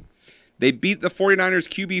 Yeah. They beat the 49ers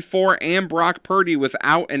QB4 and Brock Purdy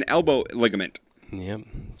without an elbow ligament. Yep,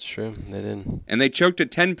 it's true. They did. And they choked a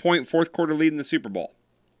 10-point fourth quarter lead in the Super Bowl.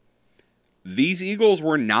 These Eagles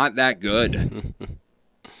were not that good.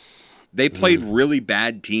 They played really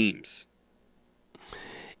bad teams.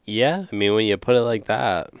 Yeah, I mean, when you put it like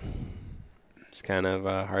that, it's kind of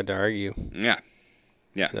hard to argue. Yeah.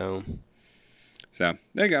 Yeah. So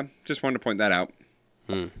there you go. Just wanted to point that out.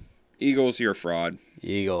 Eagles, you're a fraud.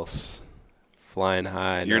 Eagles. Flying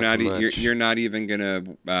high. You're not so much. You're not even gonna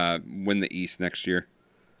win the East next year.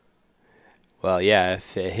 Well, yeah.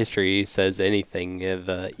 If history says anything,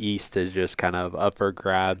 the East is just kind of up for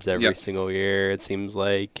grabs every single year. It seems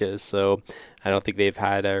like so. I don't think they've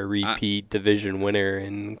had a repeat division winner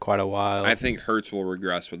in quite a while. I think Hurts will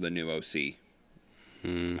regress with the new OC.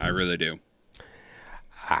 I really do.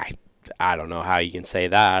 I don't know how you can say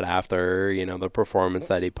that after the performance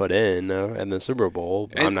that he put in the Super Bowl.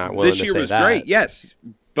 And I'm not willing to say that. This year was great, yes,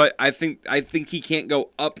 but I think he can't go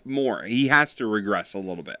up more. He has to regress a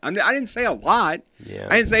little bit. I didn't say a lot. Yeah.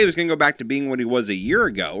 I didn't say he was going to go back to being what he was a year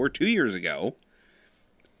ago or 2 years ago,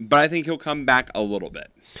 but I think he'll come back a little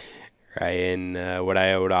bit. Right, and what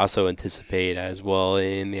I would also anticipate as well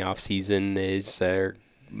in the offseason is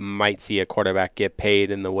might see a quarterback get paid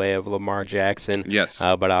in the way of Lamar Jackson. Yes.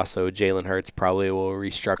 But also Jalen Hurts probably will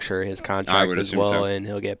restructure his contract as well, so. And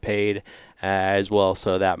he'll get paid as well.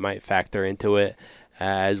 So that might factor into it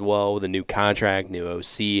as well with a new contract, new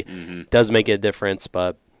OC. Does make a difference,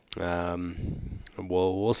 but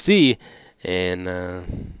we'll see.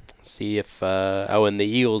 And see if and the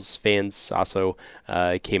Eagles fans also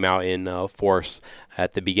came out in force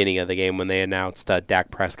at the beginning of the game when they announced Dak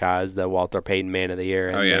Prescott as the Walter Payton Man of the Year,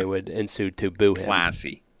 and they would ensue to boo him.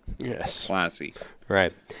 Classy. Yes. Classy.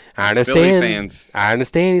 Right. I understand. Philly fans. I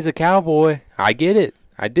understand he's a Cowboy. I get it.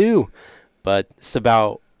 I do. But it's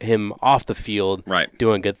about him off the field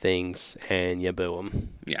doing good things, and you boo him.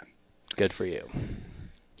 Yeah. Good for you.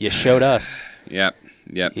 You showed us. Yep.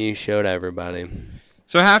 You showed everybody.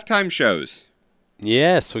 So halftime shows.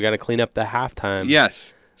 Yes, we got to clean up the halftime.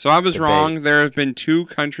 Yes. So I was wrong. There have been 2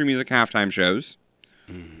 country music halftime shows.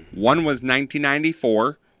 One was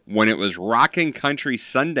 1994 when it was Rockin' Country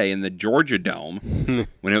Sunday in the Georgia Dome.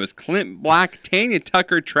 When it was Clint Black, Tanya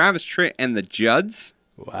Tucker, Travis Tritt, and the Judds.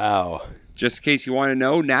 Wow. Just in case you want to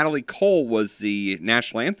know, Natalie Cole was the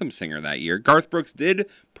national anthem singer that year. Garth Brooks did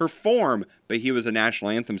perform, but he was a national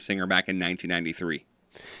anthem singer back in 1993.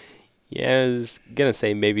 Yeah, I was going to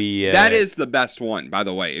say maybe... that is the best one, by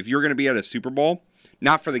the way. If you're going to be at a Super Bowl,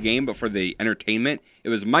 not for the game, but for the entertainment, it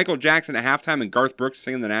was Michael Jackson at halftime and Garth Brooks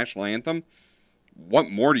singing the national anthem. What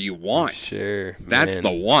more do you want? Sure. That's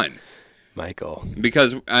the one. Michael.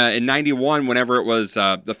 Because in 91, whenever it was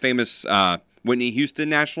the famous Whitney Houston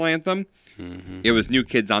national anthem, it was New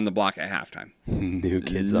Kids on the Block at halftime. New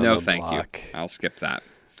Kids on the Block. No, thank you. I'll skip that.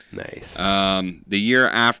 Nice. The year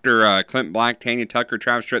after Clint Black, Tanya Tucker,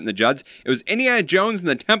 Travis Tritt, and the Judds, it was Indiana Jones and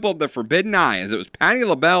the Temple of the Forbidden Eye, as it was Patti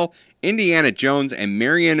LaBelle, Indiana Jones, and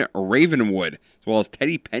Marion Ravenwood, as well as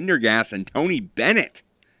Teddy Pendergast and Tony Bennett.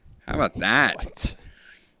 How about that? What?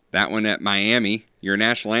 That one at Miami. Your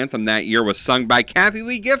national anthem that year was sung by Kathy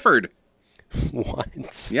Lee Gifford.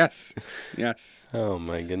 What? Yes. Oh,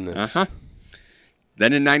 my goodness.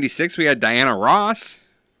 Then in 96, we had Diana Ross.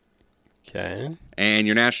 Okay. And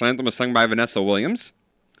your national anthem was sung by Vanessa Williams.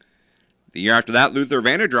 The year after that, Luther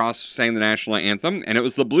Vandross sang the national anthem, and it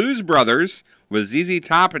was the Blues Brothers with ZZ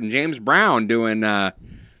Top and James Brown doing the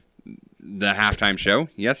halftime show.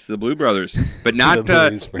 Yes, the Blue Brothers, but not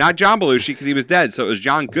not John Belushi because he was dead. So it was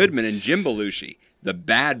John Goodman and Jim Belushi, the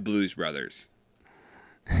bad Blues Brothers.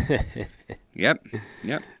 Yep.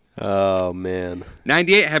 Oh man.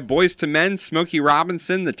 98 had Boyz II Men, Smokey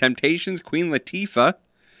Robinson, The Temptations, Queen Latifah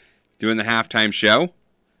doing the halftime show.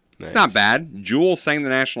 Nice. It's not bad. Jewel sang the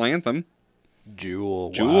national anthem.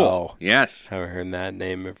 Jewel. Wow. Yes. Haven't heard that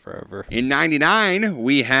name in forever. In 99,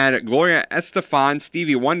 we had Gloria Estefan,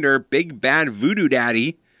 Stevie Wonder, Big Bad Voodoo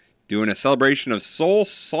Daddy doing a celebration of soul,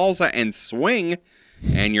 salsa, and swing.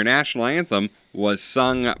 And your national anthem was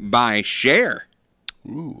sung by Cher.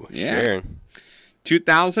 Ooh, yeah. Cher.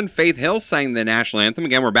 2000, Faith Hill sang the national anthem.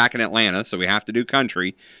 Again, we're back in Atlanta, so we have to do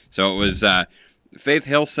country. So it was Faith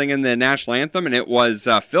Hill singing the national anthem, and it was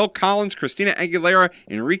Phil Collins, Christina Aguilera,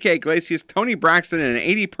 Enrique Iglesias, Tony Braxton, and an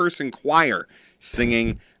 80-person choir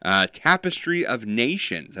singing Tapestry of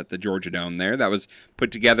Nations at the Georgia Dome there. That was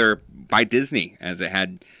put together by Disney, as it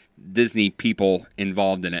had Disney people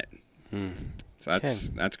involved in it. So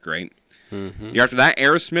that's great. Year after that,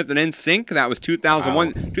 Aerosmith and NSYNC. That was 2001.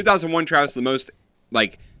 Wow. 2001, Travis, the most,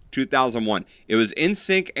 2001. It was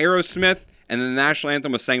NSYNC, Aerosmith, and then the national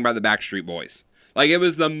anthem was sang by the Backstreet Boys. It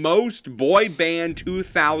was the most boy band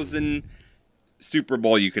 2000 Super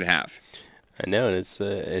Bowl you could have. I know, and it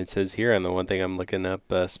says here on the one thing I'm looking up,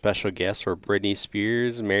 special guests were Britney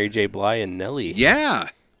Spears, Mary J. Blige, and Nelly. Yeah.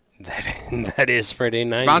 That is pretty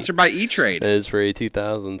nice. Sponsored by E-Trade. That is very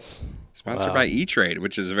 2000s. Sponsored by E-Trade,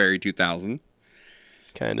 which is very 2000.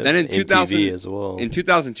 Kind of. Then in 2000 MTV as well. In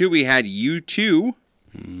 2002, we had U2.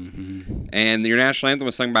 And your national anthem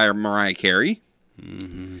was sung by Mariah Carey.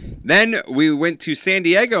 Then we went to San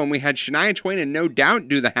Diego, and we had Shania Twain and No Doubt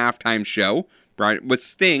do the halftime show with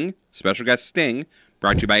Sting, special guest Sting,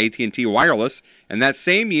 brought to you by AT&T Wireless. And that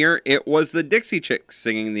same year, it was the Dixie Chicks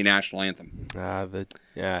singing the national anthem.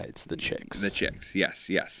 It's the Chicks. The Chicks,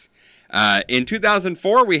 yes. In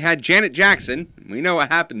 2004, we had Janet Jackson. We know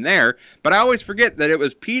what happened there. But I always forget that it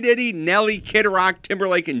was P. Diddy, Nelly, Kid Rock,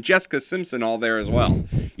 Timberlake, and Jessica Simpson all there as well.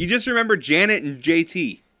 You just remember Janet and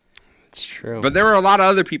JT. It's true. But there were a lot of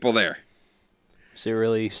other people there. Is it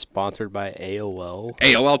really sponsored by AOL?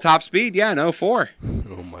 AOL Top Speed, yeah, in 04.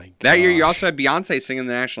 Oh, my God. That year, you also had Beyonce singing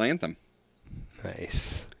the national anthem.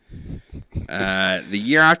 Nice. The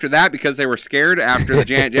year after that, because they were scared after the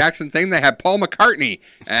Janet Jackson thing, they had Paul McCartney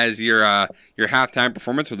as your halftime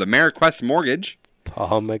performance with Ameriquest Mortgage.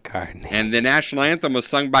 Paul McCartney. And the national anthem was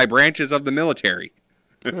sung by branches of the military.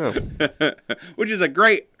 Oh. Which is a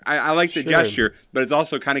great, I like the gesture, but it's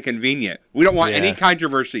also kind of convenient. We don't want any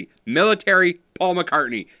controversy. Military, Paul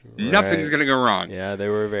McCartney. Nothing's going to go wrong. Yeah, they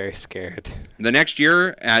were very scared. The next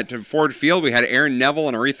year at Ford Field, we had Aaron Neville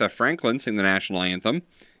and Aretha Franklin sing the national anthem.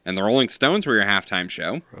 And the Rolling Stones were your halftime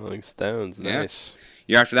show. Rolling Stones, nice.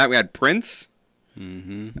 Year after that, we had Prince.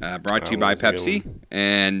 Brought to you by Pepsi.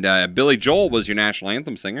 And Billy Joel was your national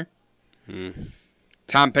anthem singer.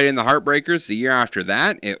 Tom Petty and the Heartbreakers. The year after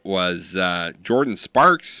that, it was Jordan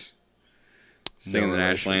Sparks singing the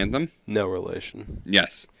national anthem. No relation.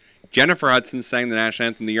 Yes. Jennifer Hudson sang the national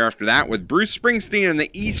anthem the year after that with Bruce Springsteen and the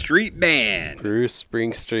E Street Band. Bruce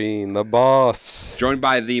Springsteen, the boss. Joined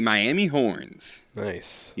by the Miami Horns.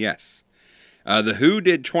 Nice. Yes. The Who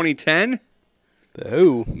did 2010. The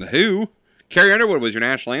Who? The Who. Carrie Underwood was your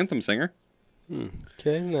national anthem singer.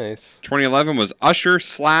 Okay, nice. 2011 was Usher /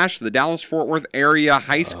 the Dallas-Fort Worth area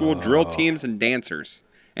high school drill teams and dancers.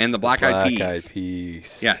 And the Black Eyed Peas. Black Eyed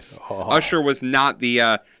Peas. Yes. Usher was not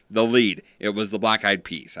the lead. It was the Black Eyed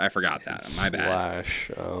Peas. I forgot that. My bad.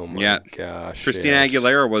 Slash. Oh, my gosh. Christina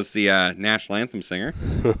Aguilera was the national anthem singer.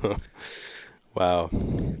 Wow.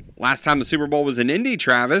 Last time the Super Bowl was in Indy,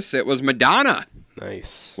 Travis, it was Madonna.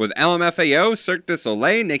 Nice. With LMFAO, Cirque du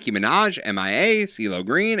Soleil, Nicki Minaj, MIA, CeeLo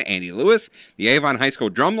Green, Andy Lewis, the Avon High School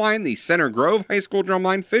Drumline, the Center Grove High School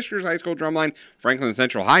Drumline, Fishers High School Drumline, Franklin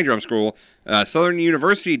Central High Drum School, Southern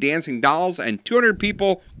University Dancing Dolls, and 200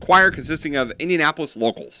 people choir consisting of Indianapolis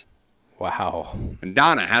locals. Wow. And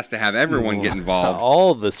Donna has to have everyone get involved.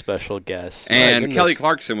 All the special guests. And Kelly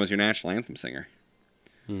Clarkson was your national anthem singer.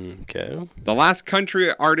 Okay. The last country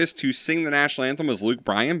artist to sing the national anthem was Luke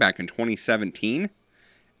Bryan back in 2017.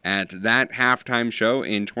 At that halftime show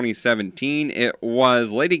in 2017, it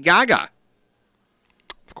was Lady Gaga.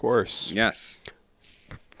 Of course. Yes.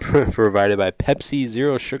 Provided by Pepsi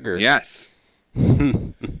Zero Sugar. Yes.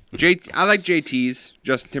 I like JT's.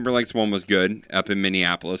 Justin Timberlake's one was good up in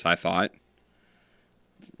Minneapolis, I thought.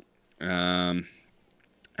 I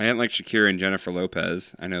didn't like Shakira and Jennifer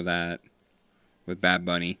Lopez. I know that. With Bad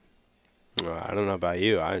Bunny. I don't know about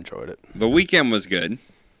you. I enjoyed it. The Weeknd was good.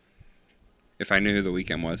 If I knew who The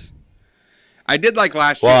Weeknd was. I did like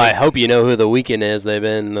last year. Well, I hope you know who The Weeknd is. They've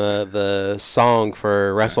been the song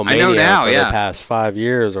for WrestleMania I know now, for the past 5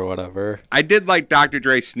 years or whatever. I did like Dr.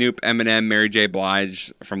 Dre, Snoop, Eminem, Mary J.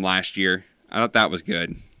 Blige from last year. I thought that was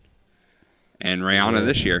good. And Rihanna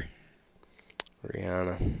this year.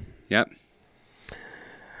 Rihanna. Yep.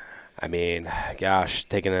 I mean, gosh,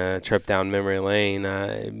 taking a trip down memory lane,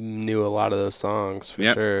 I knew a lot of those songs for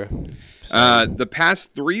sure. So. The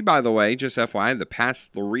past three, by the way, just FYI, the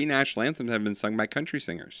past three national anthems have been sung by country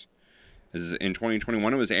singers. In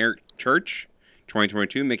 2021, it was Eric Church.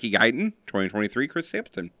 2022, Mickey Guyton. 2023, Chris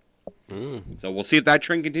Stapleton. So we'll see if that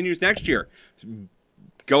trend continues next year.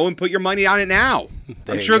 Go and put your money on it now.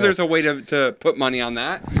 I'm sure there's a way to put money on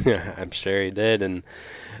that. I'm sure he did, and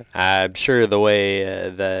I'm sure the way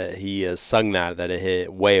that he sung that it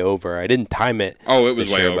hit way over. I didn't time it. Oh, it was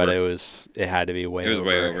way over. But it had to be way over. It was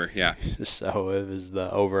way over, yeah. So it was the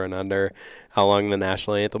over and under how long the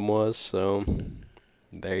national anthem was. So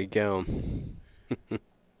there you go.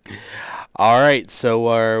 All right, so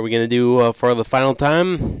are we going to do for the final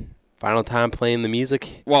time? Final time playing the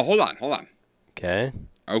music? Well, hold on.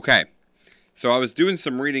 Okay. So I was doing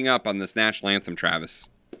some reading up on this national anthem, Travis.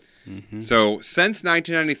 So since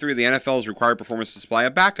 1993, the NFL has required performers to supply a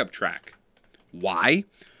backup track. Why?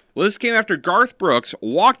 Well, this came after Garth Brooks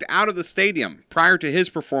walked out of the stadium prior to his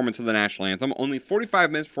performance of the national anthem. Only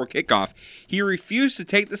 45 minutes before kickoff, he refused to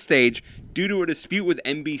take the stage due to a dispute with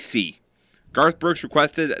NBC. Garth Brooks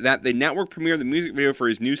requested that the network premiere the music video for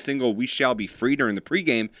his new single, We Shall Be Free, during the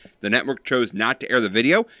pregame. The network chose not to air the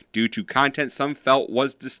video due to content some felt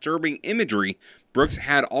was disturbing imagery. Brooks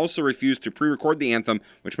had also refused to pre-record the anthem,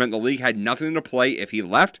 which meant the league had nothing to play if he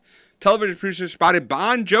left. Television producers spotted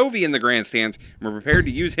Bon Jovi in the grandstands and were prepared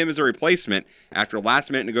to use him as a replacement. After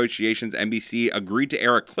last-minute negotiations, NBC agreed to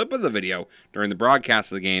air a clip of the video during the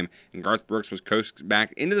broadcast of the game, and Garth Brooks was coaxed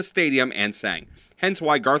back into the stadium and sang. Hence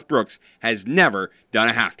why Garth Brooks has never done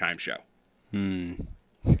a halftime show.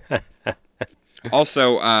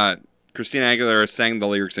 Also, Christina Aguilera sang the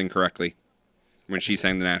lyrics incorrectly when she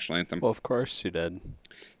sang the national anthem. Well, of course she did.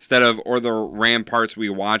 Instead of, or the ramparts we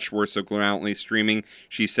watched were so gallantly streaming,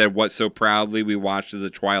 she said, what so proudly we watched as the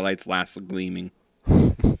twilight's last gleaming.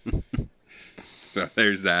 So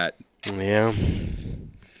there's that. Yeah.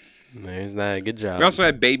 There's that. Good job. We also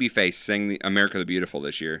had Babyface sing the America the Beautiful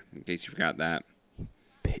this year, in case you forgot that.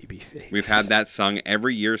 Babyface. We've had that sung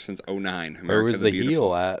every year since 2009. Where was the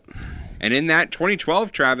heel at? And in that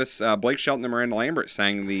 2012, Travis, Blake Shelton and Miranda Lambert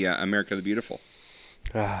sang the America the Beautiful.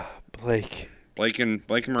 Blake and Miranda.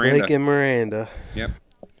 Blake and Miranda. Yep.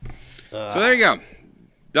 So there you go.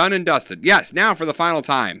 Done and dusted. Yes, now for the final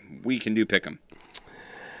time, we can do Pick'em.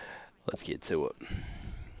 Let's get to it.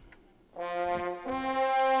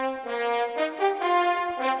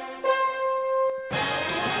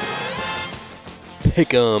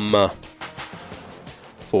 Pick'em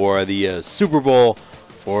for the Super Bowl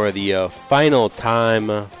for the final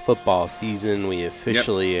time football season. We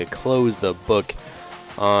officially closed the book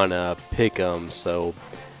on Pick'em, so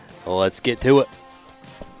let's get to it.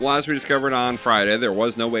 Well, as we discovered on Friday, there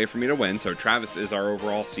was no way for me to win, so Travis is our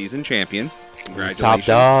overall season champion. Congratulations. Top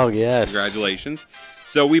dog, yes. Congratulations.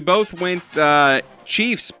 So we both went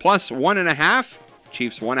Chiefs plus 1.5.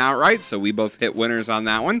 Chiefs won outright, so we both hit winners on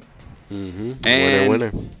that one. Mm-hmm. And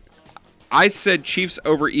winner. I said Chiefs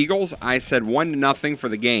over Eagles. I said 1-0 for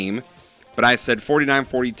the game, but I said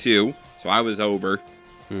 49-42, so I was over.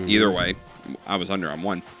 Mm-hmm. Either way, I was under on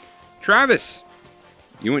one. Travis,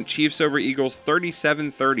 you went Chiefs over Eagles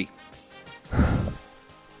 37-30.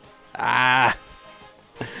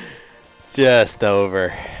 Just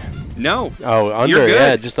over. No. Oh, under. You're good.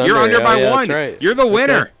 Yeah, just under. You're under by one. That's right. You're the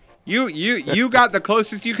winner. Okay. You got the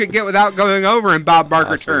closest you could get without going over in Bob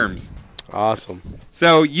Barker terms. Awesome.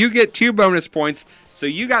 So you get 2 bonus points. So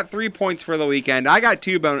you got 3 points for the weekend. I got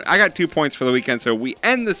 2 points for the weekend. So we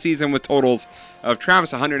end the season with totals of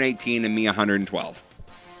Travis 118 and me 112.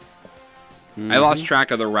 I lost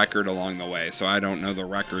track of the record along the way, so I don't know the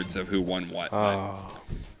records of who won what.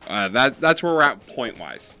 That's where we're at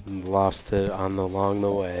point-wise. Lost it along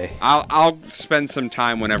the way. I'll spend some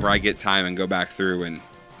time whenever I get time and go back through and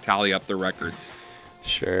tally up the records.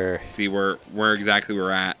 Sure. See where exactly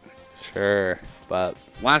we're at. Sure, but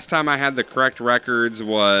last time I had the correct records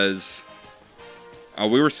was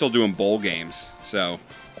we were still doing bowl games, so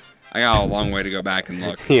I got a long way to go back and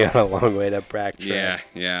look. Yeah, a long way to backtrack.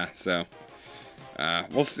 Yeah. So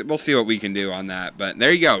we'll see what we can do on that. But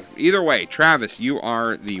there you go. Either way, Travis, you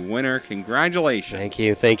are the winner. Congratulations.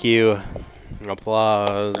 Thank you.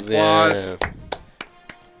 Applause. Yeah.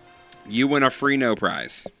 You win a free no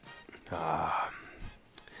prize.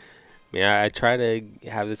 Yeah, I try to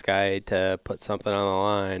have this guy to put something on the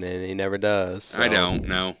line, and he never does. So. I don't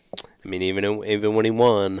know. I mean, even when he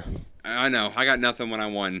won. I know. I got nothing when I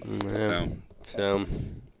won. Yeah. So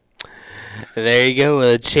there you go,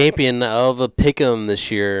 a champion of a Pick'em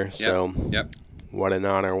this year. So yep. What an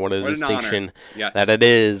honor, what a distinction yes. that it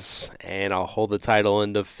is, and I'll hold the title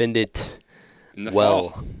and defend it in the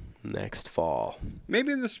fall. Next fall.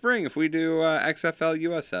 Maybe in the spring if we do XFL,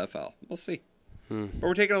 USFL. We'll see. But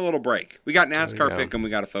we're taking a little break. We got NASCAR Pick'em we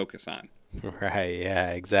got to focus on. Right, yeah,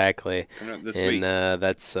 exactly. Coming up this week.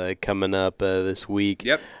 That's coming up this week.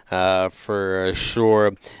 Yep. For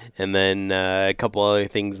sure. And then a couple other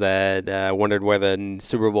things that I wondered where the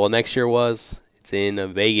Super Bowl next year was. It's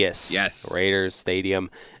in Vegas. Yes. Raiders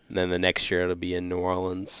Stadium. And then the next year it'll be in New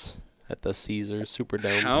Orleans at the Caesars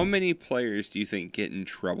Superdome. How many players do you think get in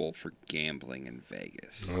trouble for gambling in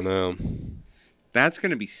Vegas? I don't know. That's going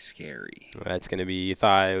to be scary. That's going to be, you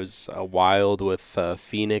thought it was wild with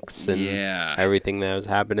Phoenix and everything that was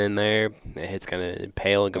happening there. It's going to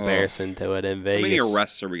pale in comparison to it in Vegas. How many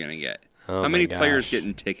arrests are we going to get? Oh How many players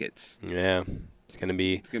getting tickets? Yeah, it's going to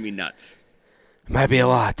be nuts. It might be a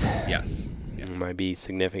lot. Yes. It might be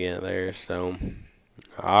significant there. So,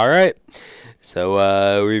 all right.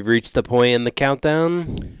 So we've reached the point in the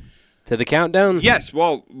countdown. To the countdown? Yes.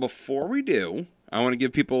 Well, before we do, I want to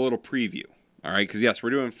give people a little preview. All right, because, yes,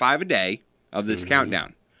 we're doing 5 a day of this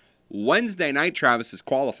countdown. Wednesday night, Travis is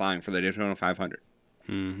qualifying for the Daytona 500.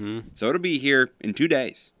 So it'll be here in 2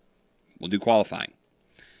 days. We'll do qualifying.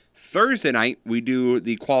 Thursday night, we do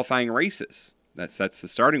the qualifying races. That's the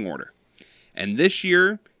starting order. And this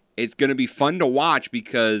year, it's going to be fun to watch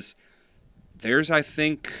because there's, I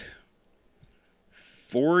think,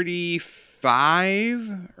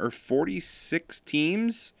 45 or 46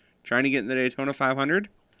 teams trying to get in the Daytona 500.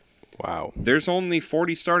 Wow. There's only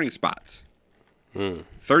 40 starting spots.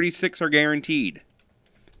 36 are guaranteed.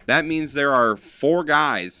 That means there are 4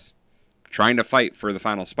 guys trying to fight for the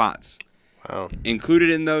final spots. Wow. Included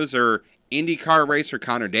in those are IndyCar racer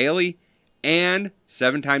Connor Daly and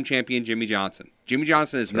 7-time champion Jimmy Johnson. Jimmy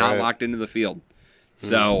Johnson is not locked into the field.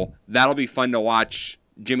 So that'll be fun to watch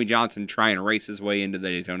Jimmy Johnson try and race his way into the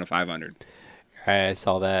Daytona 500. I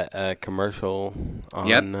saw that commercial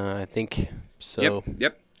on, I think. So.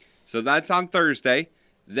 Yep. So that's on Thursday.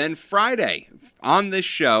 Then Friday, on this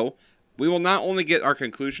show, we will not only get our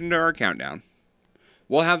conclusion to our countdown,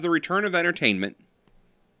 we'll have the return of entertainment,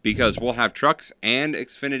 because we'll have trucks and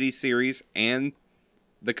Xfinity Series and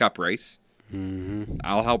the Cup race. Mm-hmm.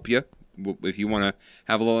 I'll help you if you want to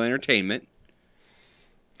have a little entertainment.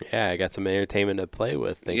 Yeah, I got some entertainment to play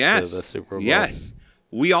with thanks to the Super Bowl. Yes.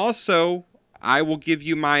 I will give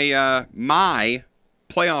you my my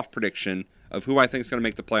playoff prediction of who I think is going to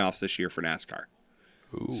make the playoffs this year for NASCAR.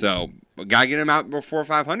 Ooh. So, got to get them out before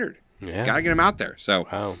 500. Yeah. Got to get them out there.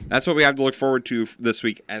 So, that's what we have to look forward to this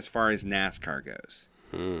week as far as NASCAR goes.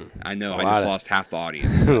 I know, I just lost half the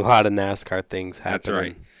audience. A lot of NASCAR things happening.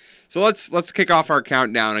 That's right. So let's kick off our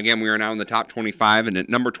countdown. Again, we are now in the top 25, and at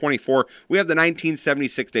number 24, we have the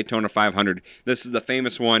 1976 Daytona 500. This is the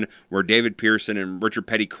famous one where David Pearson and Richard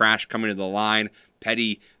Petty crashed coming to the line.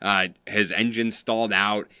 Petty, his engine stalled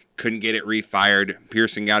out, couldn't get it refired.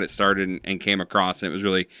 Pearson got it started and came across, and it was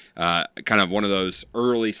really kind of one of those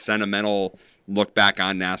early sentimental look back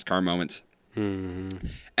on NASCAR moments. Mm-hmm.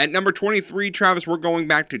 At number 23, Travis, we're going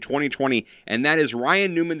back to 2020, and that is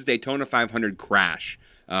Ryan Newman's Daytona 500 crash.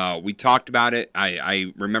 We talked about it.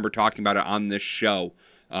 I remember talking about it on this show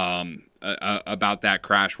about that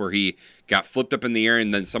crash where he got flipped up in the air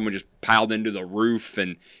and then someone just piled into the roof,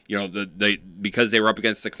 and because they were up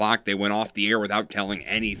against the clock, they went off the air without telling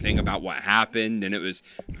anything about what happened, and it was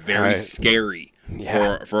very scary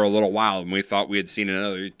for a little while, and we thought we had seen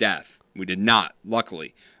another death. We did not,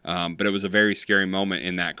 luckily. But it was a very scary moment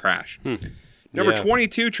in that crash. Number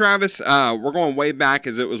 22, Travis, we're going way back,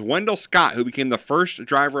 as it was Wendell Scott who became the first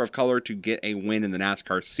driver of color to get a win in the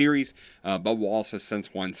NASCAR series. Bubba Wallace has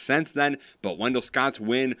since won since then, but Wendell Scott's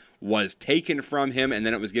win was taken from him, and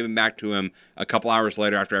then it was given back to him a couple hours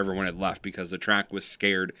later after everyone had left because the track was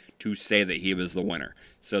scared to say that he was the winner.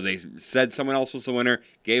 So they said someone else was the winner,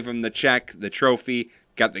 gave him the check, the trophy,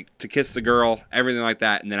 got to kiss the girl, everything like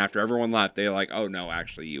that, and then after everyone left, they were like, oh, no,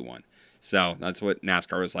 actually, you won. So that's what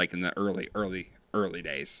NASCAR was like in the early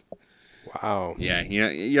days. Wow. Yeah,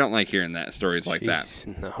 you don't like hearing that stories like that.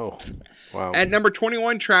 No. Wow. At number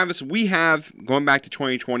 21, Travis, we have, going back to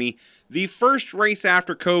 2020, the first race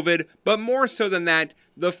after COVID, but more so than that,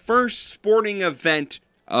 the first sporting event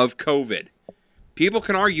of COVID. People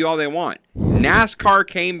can argue all they want. NASCAR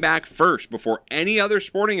came back first before any other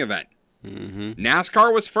sporting event. Mm-hmm.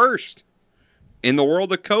 NASCAR was first in the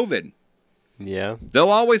world of COVID. Yeah.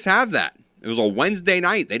 They'll always have that. It was a Wednesday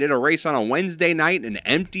night. They did a race on a Wednesday night in an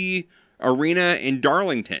empty arena in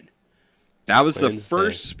Darlington. That was the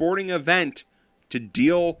first sporting event to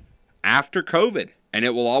deal after COVID, and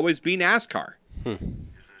it will always be NASCAR.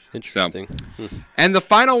 Interesting. So, and the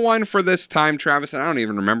final one for this time, Travis, and I don't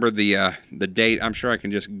even remember the date. I'm sure I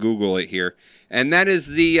can just Google it here. And that is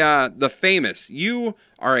the famous. You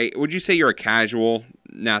are would you say you're a casual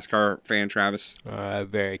NASCAR fan, Travis?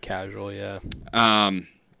 Very casual, yeah.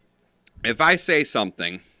 If I say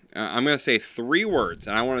something, I'm going to say 3 words,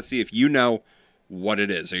 and I want to see if you know what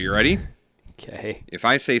it is. Are you ready? Okay. If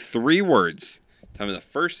I say 3 words, tell me the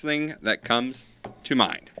first thing that comes to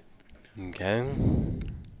mind. Okay.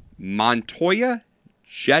 Montoya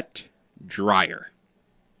Jet Dryer.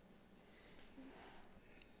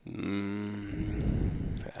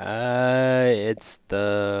 It's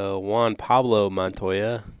the Juan Pablo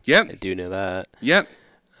Montoya. Yep. I do know that. Yep.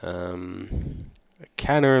 I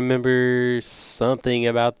kind of remember something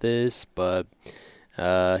about this, but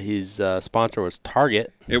his sponsor was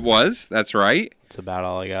Target. It was. That's right. That's about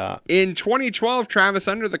all I got. In 2012, Travis,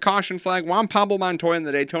 under the caution flag, Juan Pablo Montoya in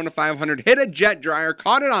the Daytona 500 hit a jet dryer,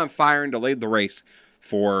 caught it on fire, and delayed the race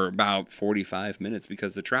for about 45 minutes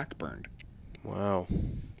because the track burned. Wow.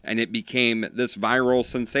 And it became this viral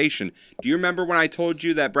sensation. Do you remember when I told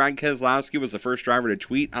you that Brad Keselowski was the first driver to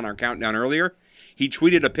tweet on our countdown earlier? He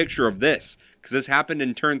tweeted a picture of this because this happened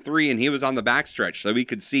in turn 3 and he was on the backstretch, so we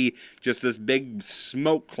could see just this big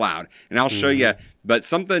smoke cloud. And I'll show you. But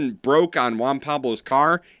something broke on Juan Pablo's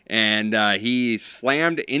car, and he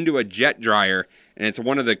slammed into a jet dryer. And it's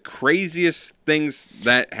one of the craziest things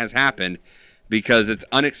that has happened because it's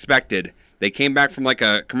unexpected. They came back from like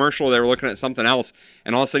a commercial. They were looking at something else,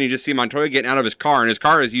 and all of a sudden you just see Montoya getting out of his car, and his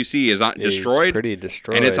car, as you see, is destroyed. Pretty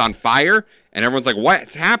destroyed. And it's on fire, and everyone's like,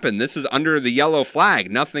 what's happened? This is under the yellow flag.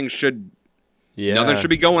 Nothing should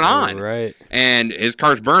be going on. Right. And his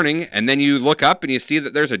car's burning, and then you look up and you see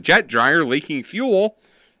that there's a jet dryer leaking fuel,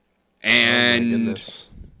 and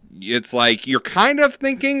it's like you're kind of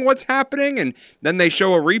thinking what's happening, and then they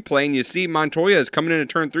show a replay, and you see Montoya is coming into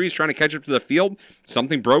turn 3. He's trying to catch up to the field.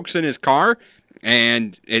 Something breaks in his car,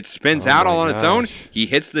 and it spins out all on its own. He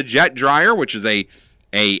hits the jet dryer, which is a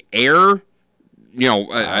air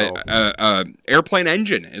airplane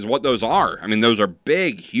engine is what those are. I mean, those are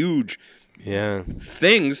big, huge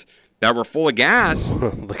things that were full of gas.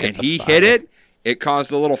 And he hit it. It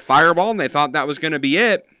caused a little fireball, and they thought that was going to be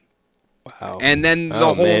it. Wow. And then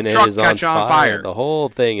the whole truck catch on fire. The whole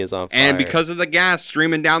thing is on fire. And because of the gas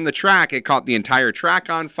streaming down the track, it caught the entire track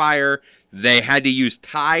on fire. They had to use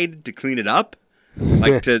Tide to clean it up,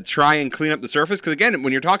 like to try and clean up the surface. Because, again,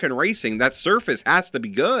 when you're talking racing, that surface has to be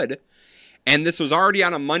good. And this was already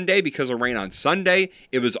on a Monday because of rain on Sunday.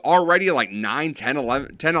 It was already like 9, 10,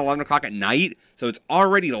 11 o'clock at night. So it's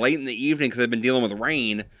already late in the evening because they've been dealing with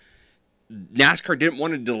rain. NASCAR didn't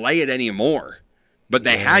want to delay it anymore. But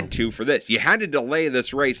they had to for this. You had to delay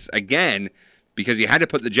this race again because you had to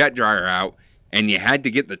put the jet dryer out and you had to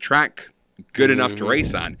get the track good enough to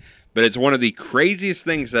race on. But it's one of the craziest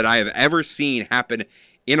things that I have ever seen happen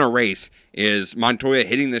in a race is Montoya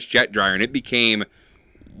hitting this jet dryer, and it became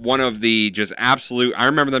one of the just absolute. I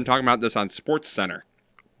remember them talking about this on Sports Center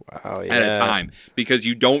at a time because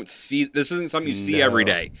you don't see this isn't something you see every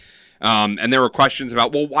day. And there were questions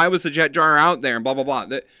about, well, why was the jet dryer out there and blah blah blah.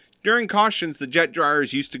 During cautions, the jet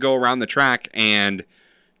dryers used to go around the track and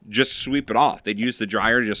just sweep it off. They'd use the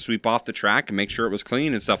dryer to just sweep off the track and make sure it was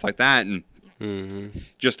clean and stuff like that. And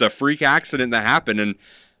just a freak accident that happened. And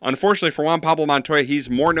unfortunately for Juan Pablo Montoya, he's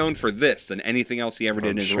more known for this than anything else he ever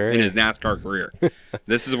did in his NASCAR career.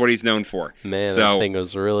 This is what he's known for. Man, that thing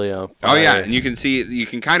was really on fire. Oh, yeah. And you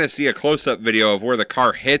can kind of see a close-up video of where the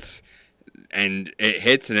car hits, and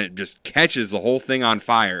it just catches the whole thing on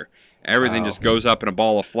fire. Everything just goes up in a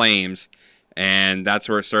ball of flames, and that's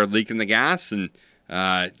where it started leaking the gas, and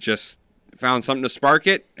just found something to spark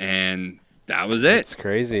it, and that was it. It's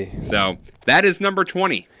crazy. So that is number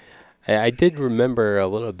 20. I did remember a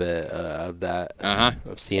little bit of that,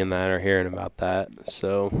 of seeing that or hearing about that.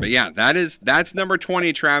 So, but yeah, that's number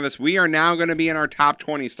 20, Travis. We are now going to be in our top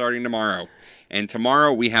 20 starting tomorrow. And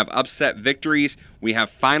tomorrow we have upset victories, we have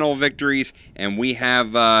final victories, and we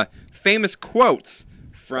have famous quotes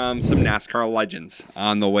from some NASCAR legends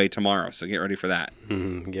on the way tomorrow. So get ready for that.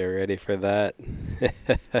 Get ready for that.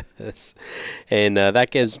 And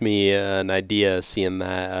that gives me an idea of seeing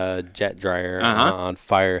that jet dryer on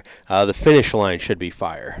fire. The finish line should be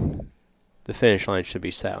fire. The finish line should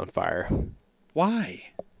be set on fire.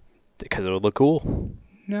 Why? Because it would look cool.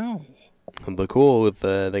 No. It would look cool with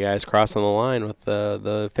the guys crossing the line with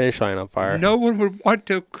the finish line on fire. No one would want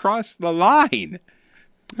to cross the line.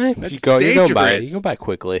 You go by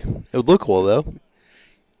quickly. It would look cool though.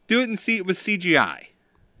 Do it and see it with CGI.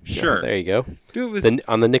 Sure. Yeah, there you go. Do it with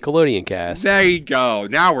on the Nickelodeon cast. There you go.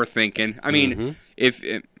 Now we're thinking. I mean, if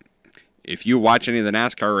you watch any of the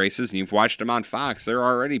NASCAR races and you've watched them on Fox, they're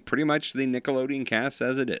already pretty much the Nickelodeon cast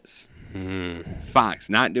as it is. Fox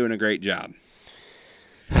not doing a great job.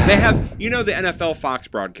 They have, the NFL Fox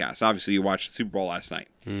broadcast. Obviously, you watched the Super Bowl last night.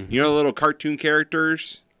 You know the little cartoon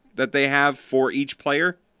characters that they have for each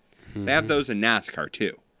player? They have those in NASCAR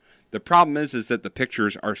too. The problem is that the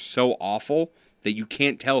pictures are so awful that you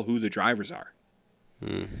can't tell who the drivers are.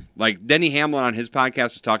 Like Denny Hamlin on his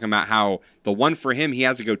podcast was talking about how the one for him, he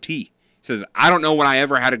has a goatee. He says, I don't know when I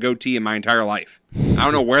ever had a goatee in my entire life. I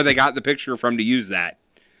don't know where they got the picture from to use that.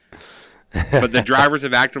 But the drivers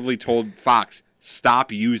have actively told Fox,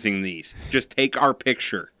 stop using these. Just take our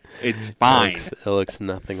picture. It's fine. It looks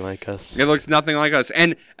nothing like us. It looks nothing like us.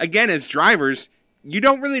 And again, as drivers, you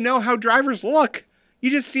don't really know how drivers look.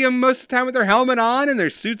 You just see them most of the time with their helmet on and their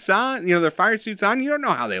suits on, their fire suits on. You don't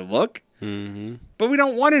know how they look. But we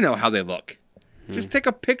don't want to know how they look. Just take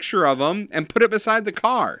a picture of them and put it beside the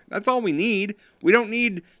car. That's all we need. We don't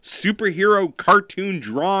need superhero cartoon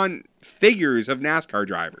drawn figures of NASCAR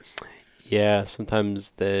drivers. Yeah,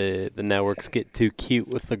 sometimes the networks get too cute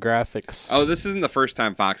with the graphics. Oh, this isn't the first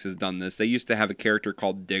time Fox has done this. They used to have a character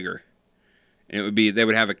called Digger. And they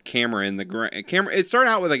would have a camera in the camera. It started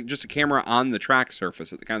out with just a camera on the track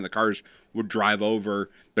surface that the cars would drive over,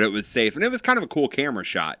 but it was safe. And it was kind of a cool camera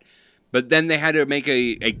shot. But then they had to make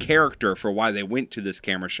a character for why they went to this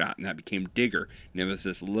camera shot, and that became Digger. And it was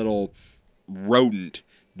this little rodent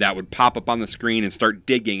that would pop up on the screen and start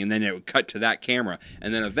digging, and then it would cut to that camera.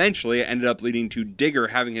 And then eventually it ended up leading to Digger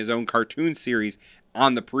having his own cartoon series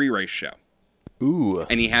on the pre-race show. Ooh.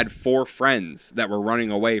 And he had 4 friends that were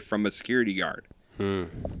running away from a security guard.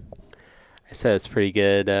 I said it's pretty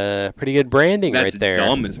good branding right there. That's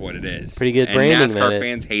dumb is what it is. Pretty good branding. And NASCAR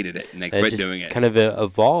fans hated it, and they quit doing it. Kind of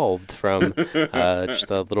evolved from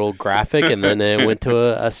just a little graphic, and then it went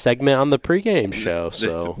to a segment on the pregame show.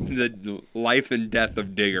 So the life and death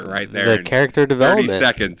of Digger right there. The character development. 30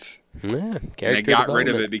 seconds. Yeah, and they got rid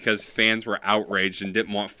of it because fans were outraged and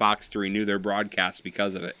didn't want Fox to renew their broadcast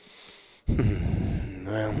because of it.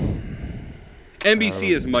 Well, NBC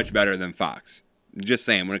is much better than Fox. Just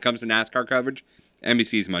saying, when it comes to NASCAR coverage,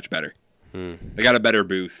 NBC is much better. They got a better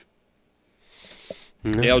booth.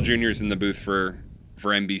 Dale Jr.'s in the booth for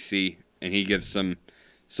NBC, and he gives some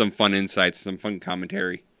fun insights, some fun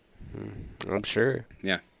commentary. I'm sure.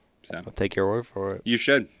 Yeah. So I'll take your word for it. You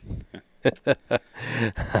should. All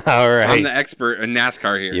right. I'm the expert in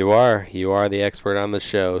NASCAR here. You are the expert on the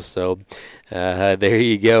show. So there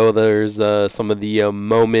you go. There's some of the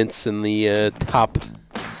moments in the top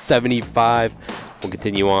 75. We'll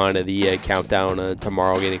continue on the countdown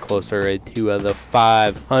tomorrow, getting closer to the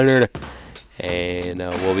 500. And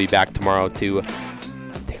we'll be back tomorrow to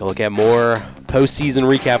take a look at more postseason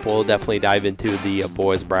recap. We'll definitely dive into the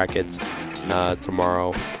boys brackets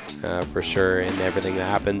tomorrow for sure, and everything that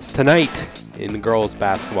happens tonight in girls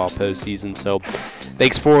basketball postseason. So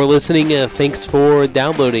thanks for listening. Thanks for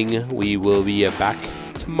downloading. We will be back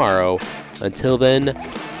tomorrow. Until then,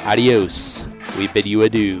 adios. We bid you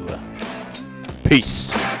adieu.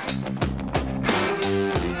 Peace.